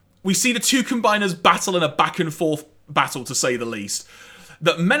 We see the two combiners battle in a back and forth battle, to say the least,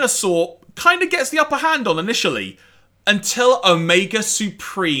 that Menasor kind of gets the upper hand on initially, until Omega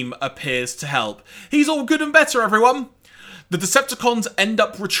Supreme appears to help. He's all good and better, everyone. The Decepticons end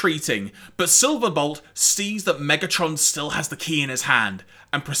up retreating, but Silverbolt sees that Megatron still has the key in his hand,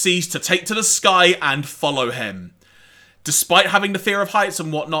 and proceeds to take to the sky and follow him. Despite having the fear of heights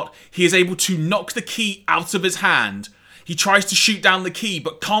and whatnot, he is able to knock the key out of his hand. He tries to shoot down the key,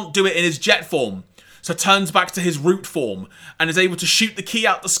 but can't do it in his jet form, so turns back to his root form, and is able to shoot the key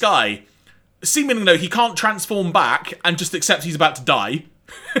out the sky. Seemingly, though, he can't transform back, and just accepts he's about to die.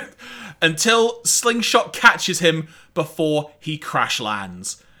 until Slingshot catches him before he crash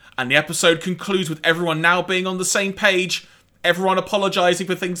lands. And the episode concludes with everyone now being on the same page, everyone apologising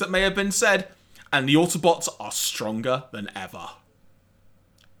for things that may have been said, and the Autobots are stronger than ever.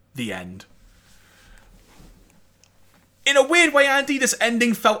 The end. In a weird way, Andy, this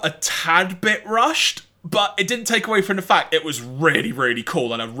ending felt a tad bit rushed, but it didn't take away from the fact it was really, really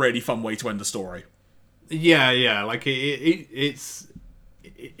cool and a really fun way to end the story. Yeah, like it is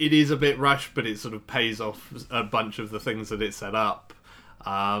a bit rushed, but it sort of pays off a bunch of the things that it set up.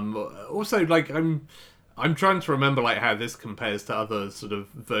 Also, like I'm trying to remember like how this compares to other sort of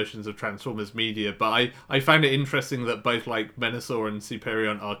versions of Transformers media, but I found it interesting that both like Menasor and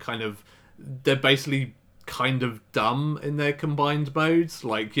Superion are they're basically kind of dumb in their combined modes.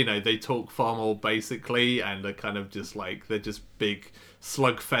 Like, you know, they talk far more basically and are kind of just like, they're just big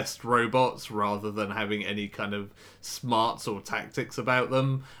slugfest robots rather than having any kind of smarts or tactics about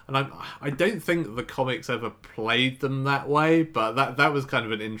them. And I don't think the comics ever played them that way, but that was kind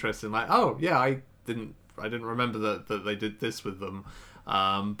of an interesting, like, oh yeah, I didn't remember that they did this with them.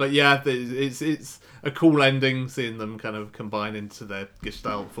 But yeah, it's a cool ending, seeing them kind of combine into their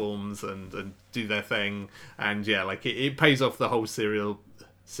Gestalt forms and do their thing. And yeah, like it pays off the whole Silver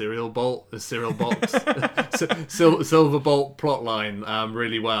Bolt plotline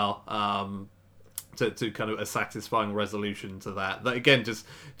really well. To kind of a satisfying resolution to that again just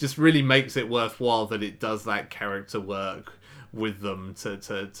really makes it worthwhile that it does that character work with them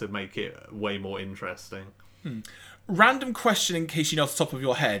to make it way more interesting. Random question in case you know off the top of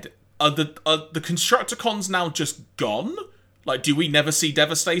your head. Are the Constructicons now just gone? Like, do we never see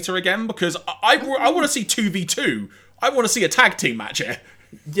Devastator again? Because I want to see 2v2. I want to see a tag team match here.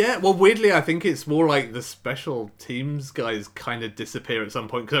 Yeah, well, weirdly, I think it's more like the special teams guys kind of disappear at some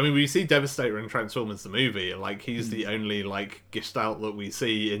point. Because, I mean, we see Devastator in Transformers the movie, and, like, he's the only, like, Gestalt that we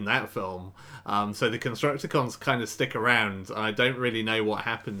see in that film. So the Constructicons kind of stick around, and I don't really know what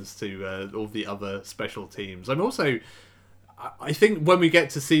happens to all the other special teams. I'm also... I think when we get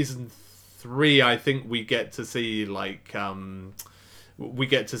to Season 3, I think we get to see, like... we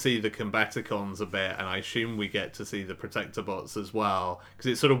get to see the Combaticons a bit, and I assume we get to see the Protectobots as well,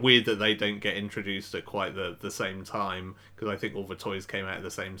 because it's sort of weird that they don't get introduced at quite the same time, because I think all the toys came out at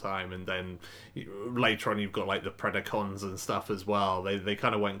the same time, and then later on you've got like the Predacons and stuff as well. They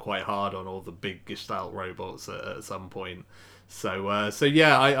kind of went quite hard on all the big Gestalt robots at some point. So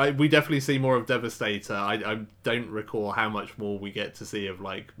yeah, we definitely see more of Devastator. I don't recall how much more we get to see of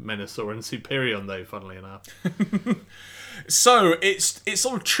like Menasor and Superion though, funnily enough. So, it's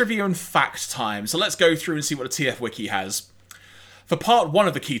sort of trivia and fact time. So let's go through and see what the TF Wiki has. For part 1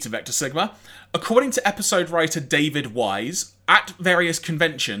 of the Key to Vector Sigma, according to episode writer David Wise, at various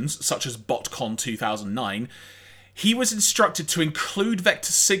conventions, such as BotCon 2009, he was instructed to include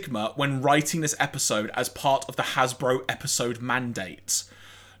Vector Sigma when writing this episode as part of the Hasbro episode mandates.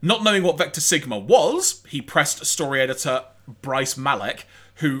 Not knowing what Vector Sigma was, he pressed story editor Bryce Malek,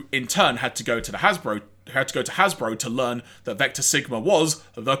 who in turn had to go to Hasbro to learn that Vector Sigma was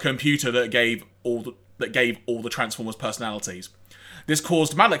the computer that gave all the Transformers personalities. This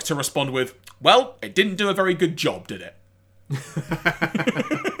caused Malek to respond with, "Well, it didn't do a very good job, did it?"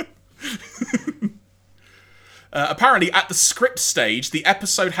 Apparently, at the script stage, the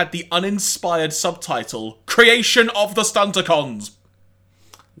episode had the uninspired subtitle, "Creation of the Stunticons."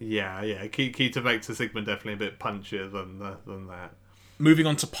 Yeah. Key to Vector Sigma definitely a bit punchier than that. Moving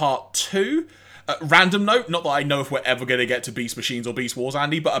on to part 2. Random note, not that I know if we're ever going to get to Beast Machines or Beast Wars,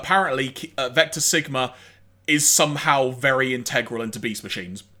 Andy, but apparently Vector Sigma is somehow very integral into Beast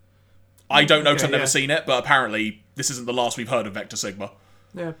Machines. I don't know because I've never seen it, but apparently this isn't the last we've heard of Vector Sigma.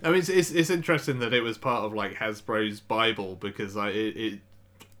 Yeah, I mean, it's interesting that it was part of like Hasbro's Bible, because I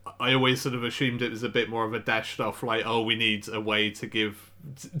always sort of assumed it was a bit more of a dashed off, like, oh, we need a way to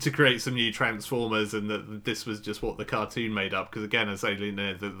create some new Transformers, and that this was just what the cartoon made up. Because again, as I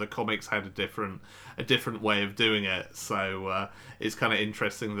know, the comics had a different way of doing it. So it's kind of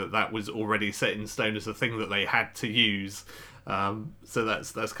interesting that was already set in stone as a thing that they had to use. So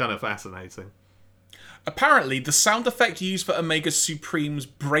that's kind of fascinating. Apparently, the sound effect used for Omega Supreme's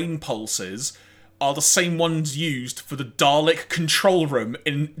brain pulses are the same ones used for the Dalek control room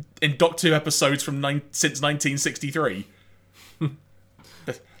in Doctor Who episodes since 1963.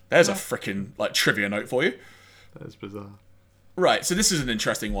 There's a freaking trivia note for you. That's bizarre. Right, so this is an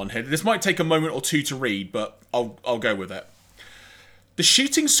interesting one here. This might take a moment or two to read, but I'll go with it. The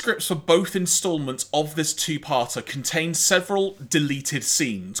shooting scripts for both installments of this two-parter contain several deleted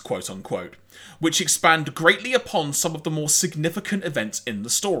scenes, quote-unquote, which expand greatly upon some of the more significant events in the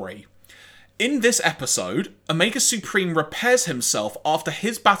story. In this episode, Omega Supreme repairs himself after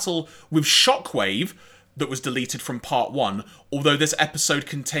his battle with Shockwave that was deleted from part 1, although this episode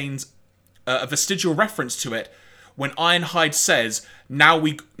contains a vestigial reference to it when Ironhide says, now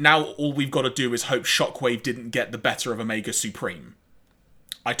all we've got to do is hope Shockwave didn't get the better of Omega Supreme.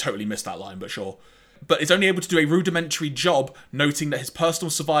 I totally missed that line, but sure. But is only able to do a rudimentary job, noting that his personal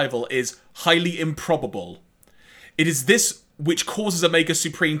survival is highly improbable. It is this which causes Omega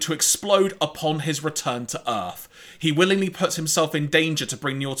Supreme to explode upon his return to Earth. He willingly puts himself in danger to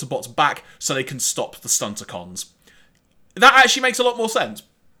bring the Autobots back so they can stop the Stunticons. That actually makes a lot more sense.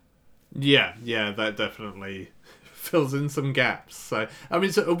 Yeah, that definitely fills in some gaps. So, I mean,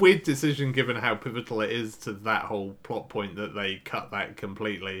 it's a weird decision given how pivotal it is to that whole plot point that they cut that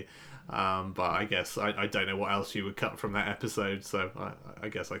completely. But I guess I don't know what else you would cut from that episode, so I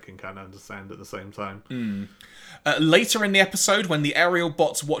guess I can kind of understand at the same time. Later in the episode, when the aerial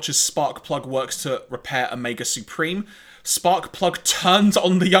bots watch as Sparkplug works to repair Omega Supreme, Sparkplug turns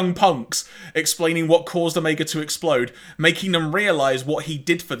on the young punks, explaining what caused Omega to explode, making them realise what he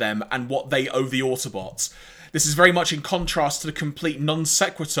did for them and what they owe the Autobots. This is very much in contrast to the complete non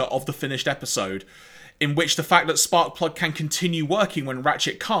sequitur of the finished episode, in which the fact that Sparkplug can continue working when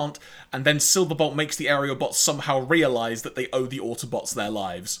Ratchet can't, and then Silverbolt makes the aerial bots somehow realise that they owe the Autobots their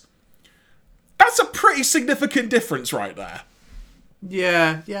lives. That's a pretty significant difference right there.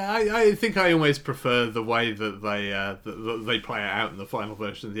 Yeah, I think I almost prefer the way that they play it out in the final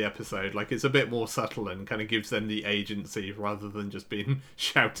version of the episode. Like, it's a bit more subtle and kind of gives them the agency rather than just being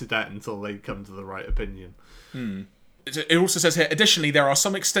shouted at until they come to the right opinion. It also says here, additionally, there are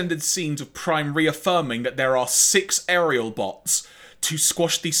some extended scenes of Prime reaffirming that there are 6 aerial bots to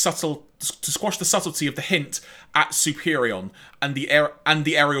squash the subtlety of the hint at Superion, and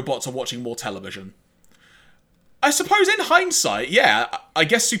the aerial bots are watching more television. I suppose in hindsight, yeah, I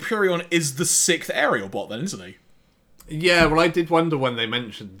guess Superion is the 6th aerial bot then, isn't he? Yeah, well, I did wonder when they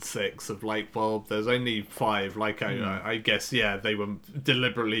mentioned 6 of like, well, there's only 5. Like, I guess, yeah, they were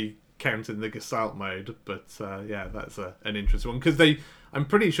deliberately counting the Gestalt mode, but yeah, that's an interesting one because I'm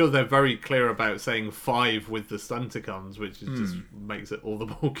pretty sure they're very clear about saying 5 with the Stunticons, which is just makes it all the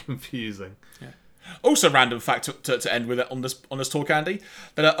more confusing. Yeah. Also, random fact to end with it on this talk, Andy,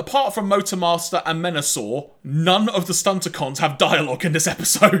 that apart from Motormaster and Menasor, none of the Stunticons have dialogue in this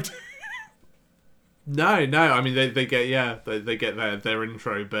episode. No, I mean they get they get their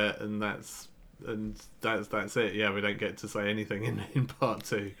intro bit, and that's it. Yeah, we don't get to say anything in part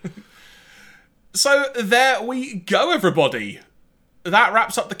 2. So there we go, everybody. That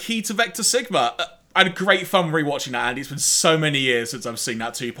wraps up the Key to Vector Sigma. I had great fun rewatching that, Andy. It's been so many years since I've seen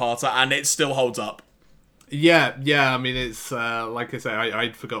that 2-parter, and it still holds up. Yeah. I mean, it's like I say,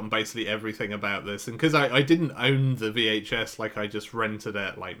 I'd forgotten basically everything about this, and because I didn't own the VHS, like I just rented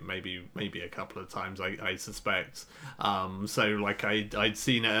it, like maybe a couple of times, I suspect. So like I'd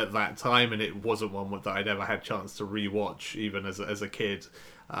seen it at that time, and it wasn't one that I'd ever had chance to rewatch, even as a kid.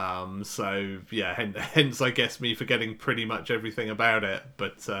 So yeah, hence I guess me forgetting pretty much everything about it.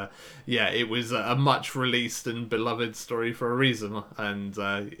 But yeah, it was a much released and beloved story for a reason, and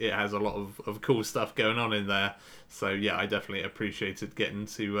it has a lot of cool stuff going on in there. So yeah, I definitely appreciated getting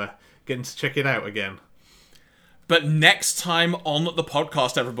to check it out again. But next time on the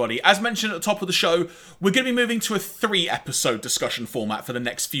podcast, everybody, as mentioned at the top of the show, we're going to be moving to a 3-episode discussion format for the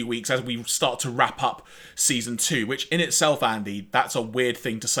next few weeks as we start to wrap up Season 2, which in itself, Andy, that's a weird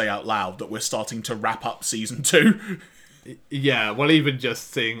thing to say out loud, that we're starting to wrap up Season 2. Yeah, well, even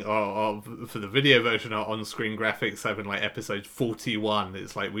just seeing for the video version, our on-screen graphics having like episode 41,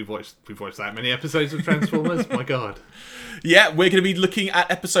 it's like we've watched that many episodes of Transformers. My God. Yeah, we're going to be looking at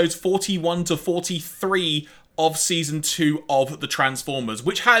episodes 41 to 43 of Season 2 of the Transformers,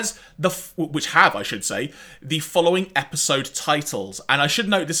 which have the following episode titles. And I should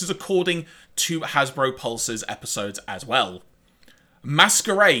note, this is according to Hasbro Pulse's episodes as well.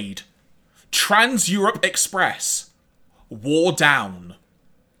 Masquerade, Trans-Europe Express, War Down.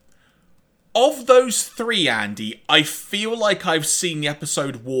 Of those 3, Andy, I feel like I've seen the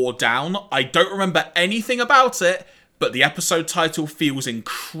episode War Down. I don't remember anything about it, but the episode title feels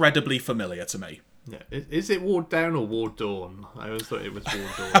incredibly familiar to me. Yeah, is it War Down or War Dawn? I always thought it was War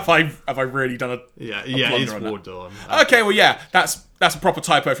Dawn. have I really done a yeah, it's War Dawn. Okay, well, yeah, that's a proper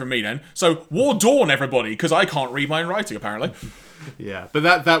typo from me then. So War Dawn, everybody, because I can't read my own writing apparently. Yeah,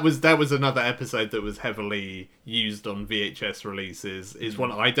 but that was another episode that was heavily used on VHS releases. Is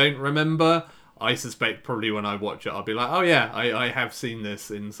one I don't remember. I suspect probably when I watch it, I'll be like, oh yeah, I have seen this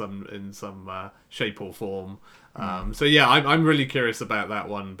in some shape or form. So yeah, I'm really curious about that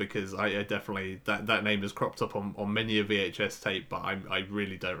one, because I definitely that name has cropped up on many a VHS tape, but I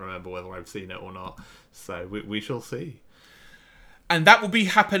really don't remember whether I've seen it or not. So we shall see. And that will be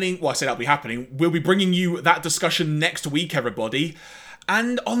happening. Well, I say that'll be happening. We'll be bringing you that discussion next week, everybody.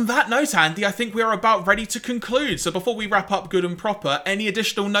 And on that note, Andy, I think we are about ready to conclude. So before we wrap up good and proper, any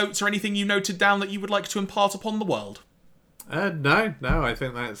additional notes or anything you noted down that you would like to impart upon the world? No, I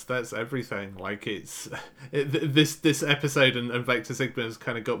think that's everything. Like, this episode and Vector Sigma has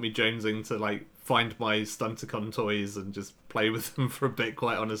kind of got me jonesing to like find my Stunticon toys and just play with them for a bit.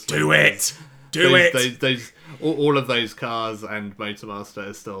 Quite honestly, Do it. All of those cars and Motormaster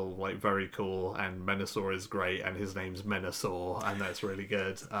are still like very cool, and Menasor is great, and his name's Menasor, and that's really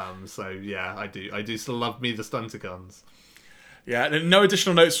good. So yeah, I do still love me the Stunticons. Yeah, no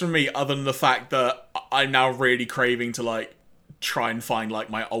additional notes from me other than the fact that I'm now really craving to like try and find like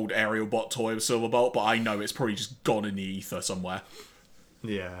my old Aerial Bot toy of Silverbolt, but I know it's probably just gone in the ether somewhere.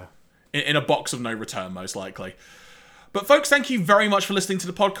 Yeah. In a box of no return, most likely. But folks, thank you very much for listening to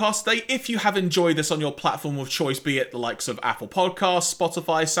the podcast today. If you have enjoyed this on your platform of choice, be it the likes of Apple Podcasts,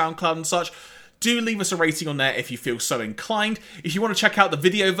 Spotify, SoundCloud and such, do leave us a rating on there if you feel so inclined. If you want to check out the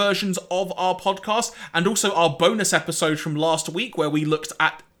video versions of our podcast and also our bonus episode from last week where we looked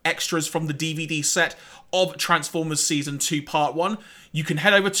at extras from the DVD set of Transformers Season 2 Part 1, you can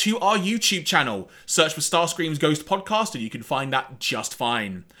head over to our YouTube channel, search for Starscream's Ghost Podcast, and you can find that just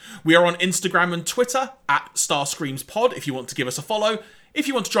fine. We are on Instagram and Twitter at StarscreamsPod if you want to give us a follow. If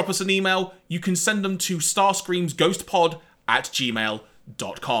you want to drop us an email, you can send them to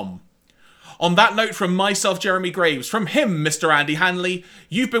starscreamsghostpod@gmail.com. On that note, from myself, Jeremy Graves, from him, Mr. Andy Hanley,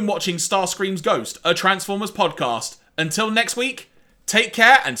 you've been watching Starscream's Ghost, a Transformers podcast. Until next week, take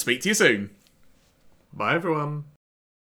care and speak to you soon. Bye, everyone.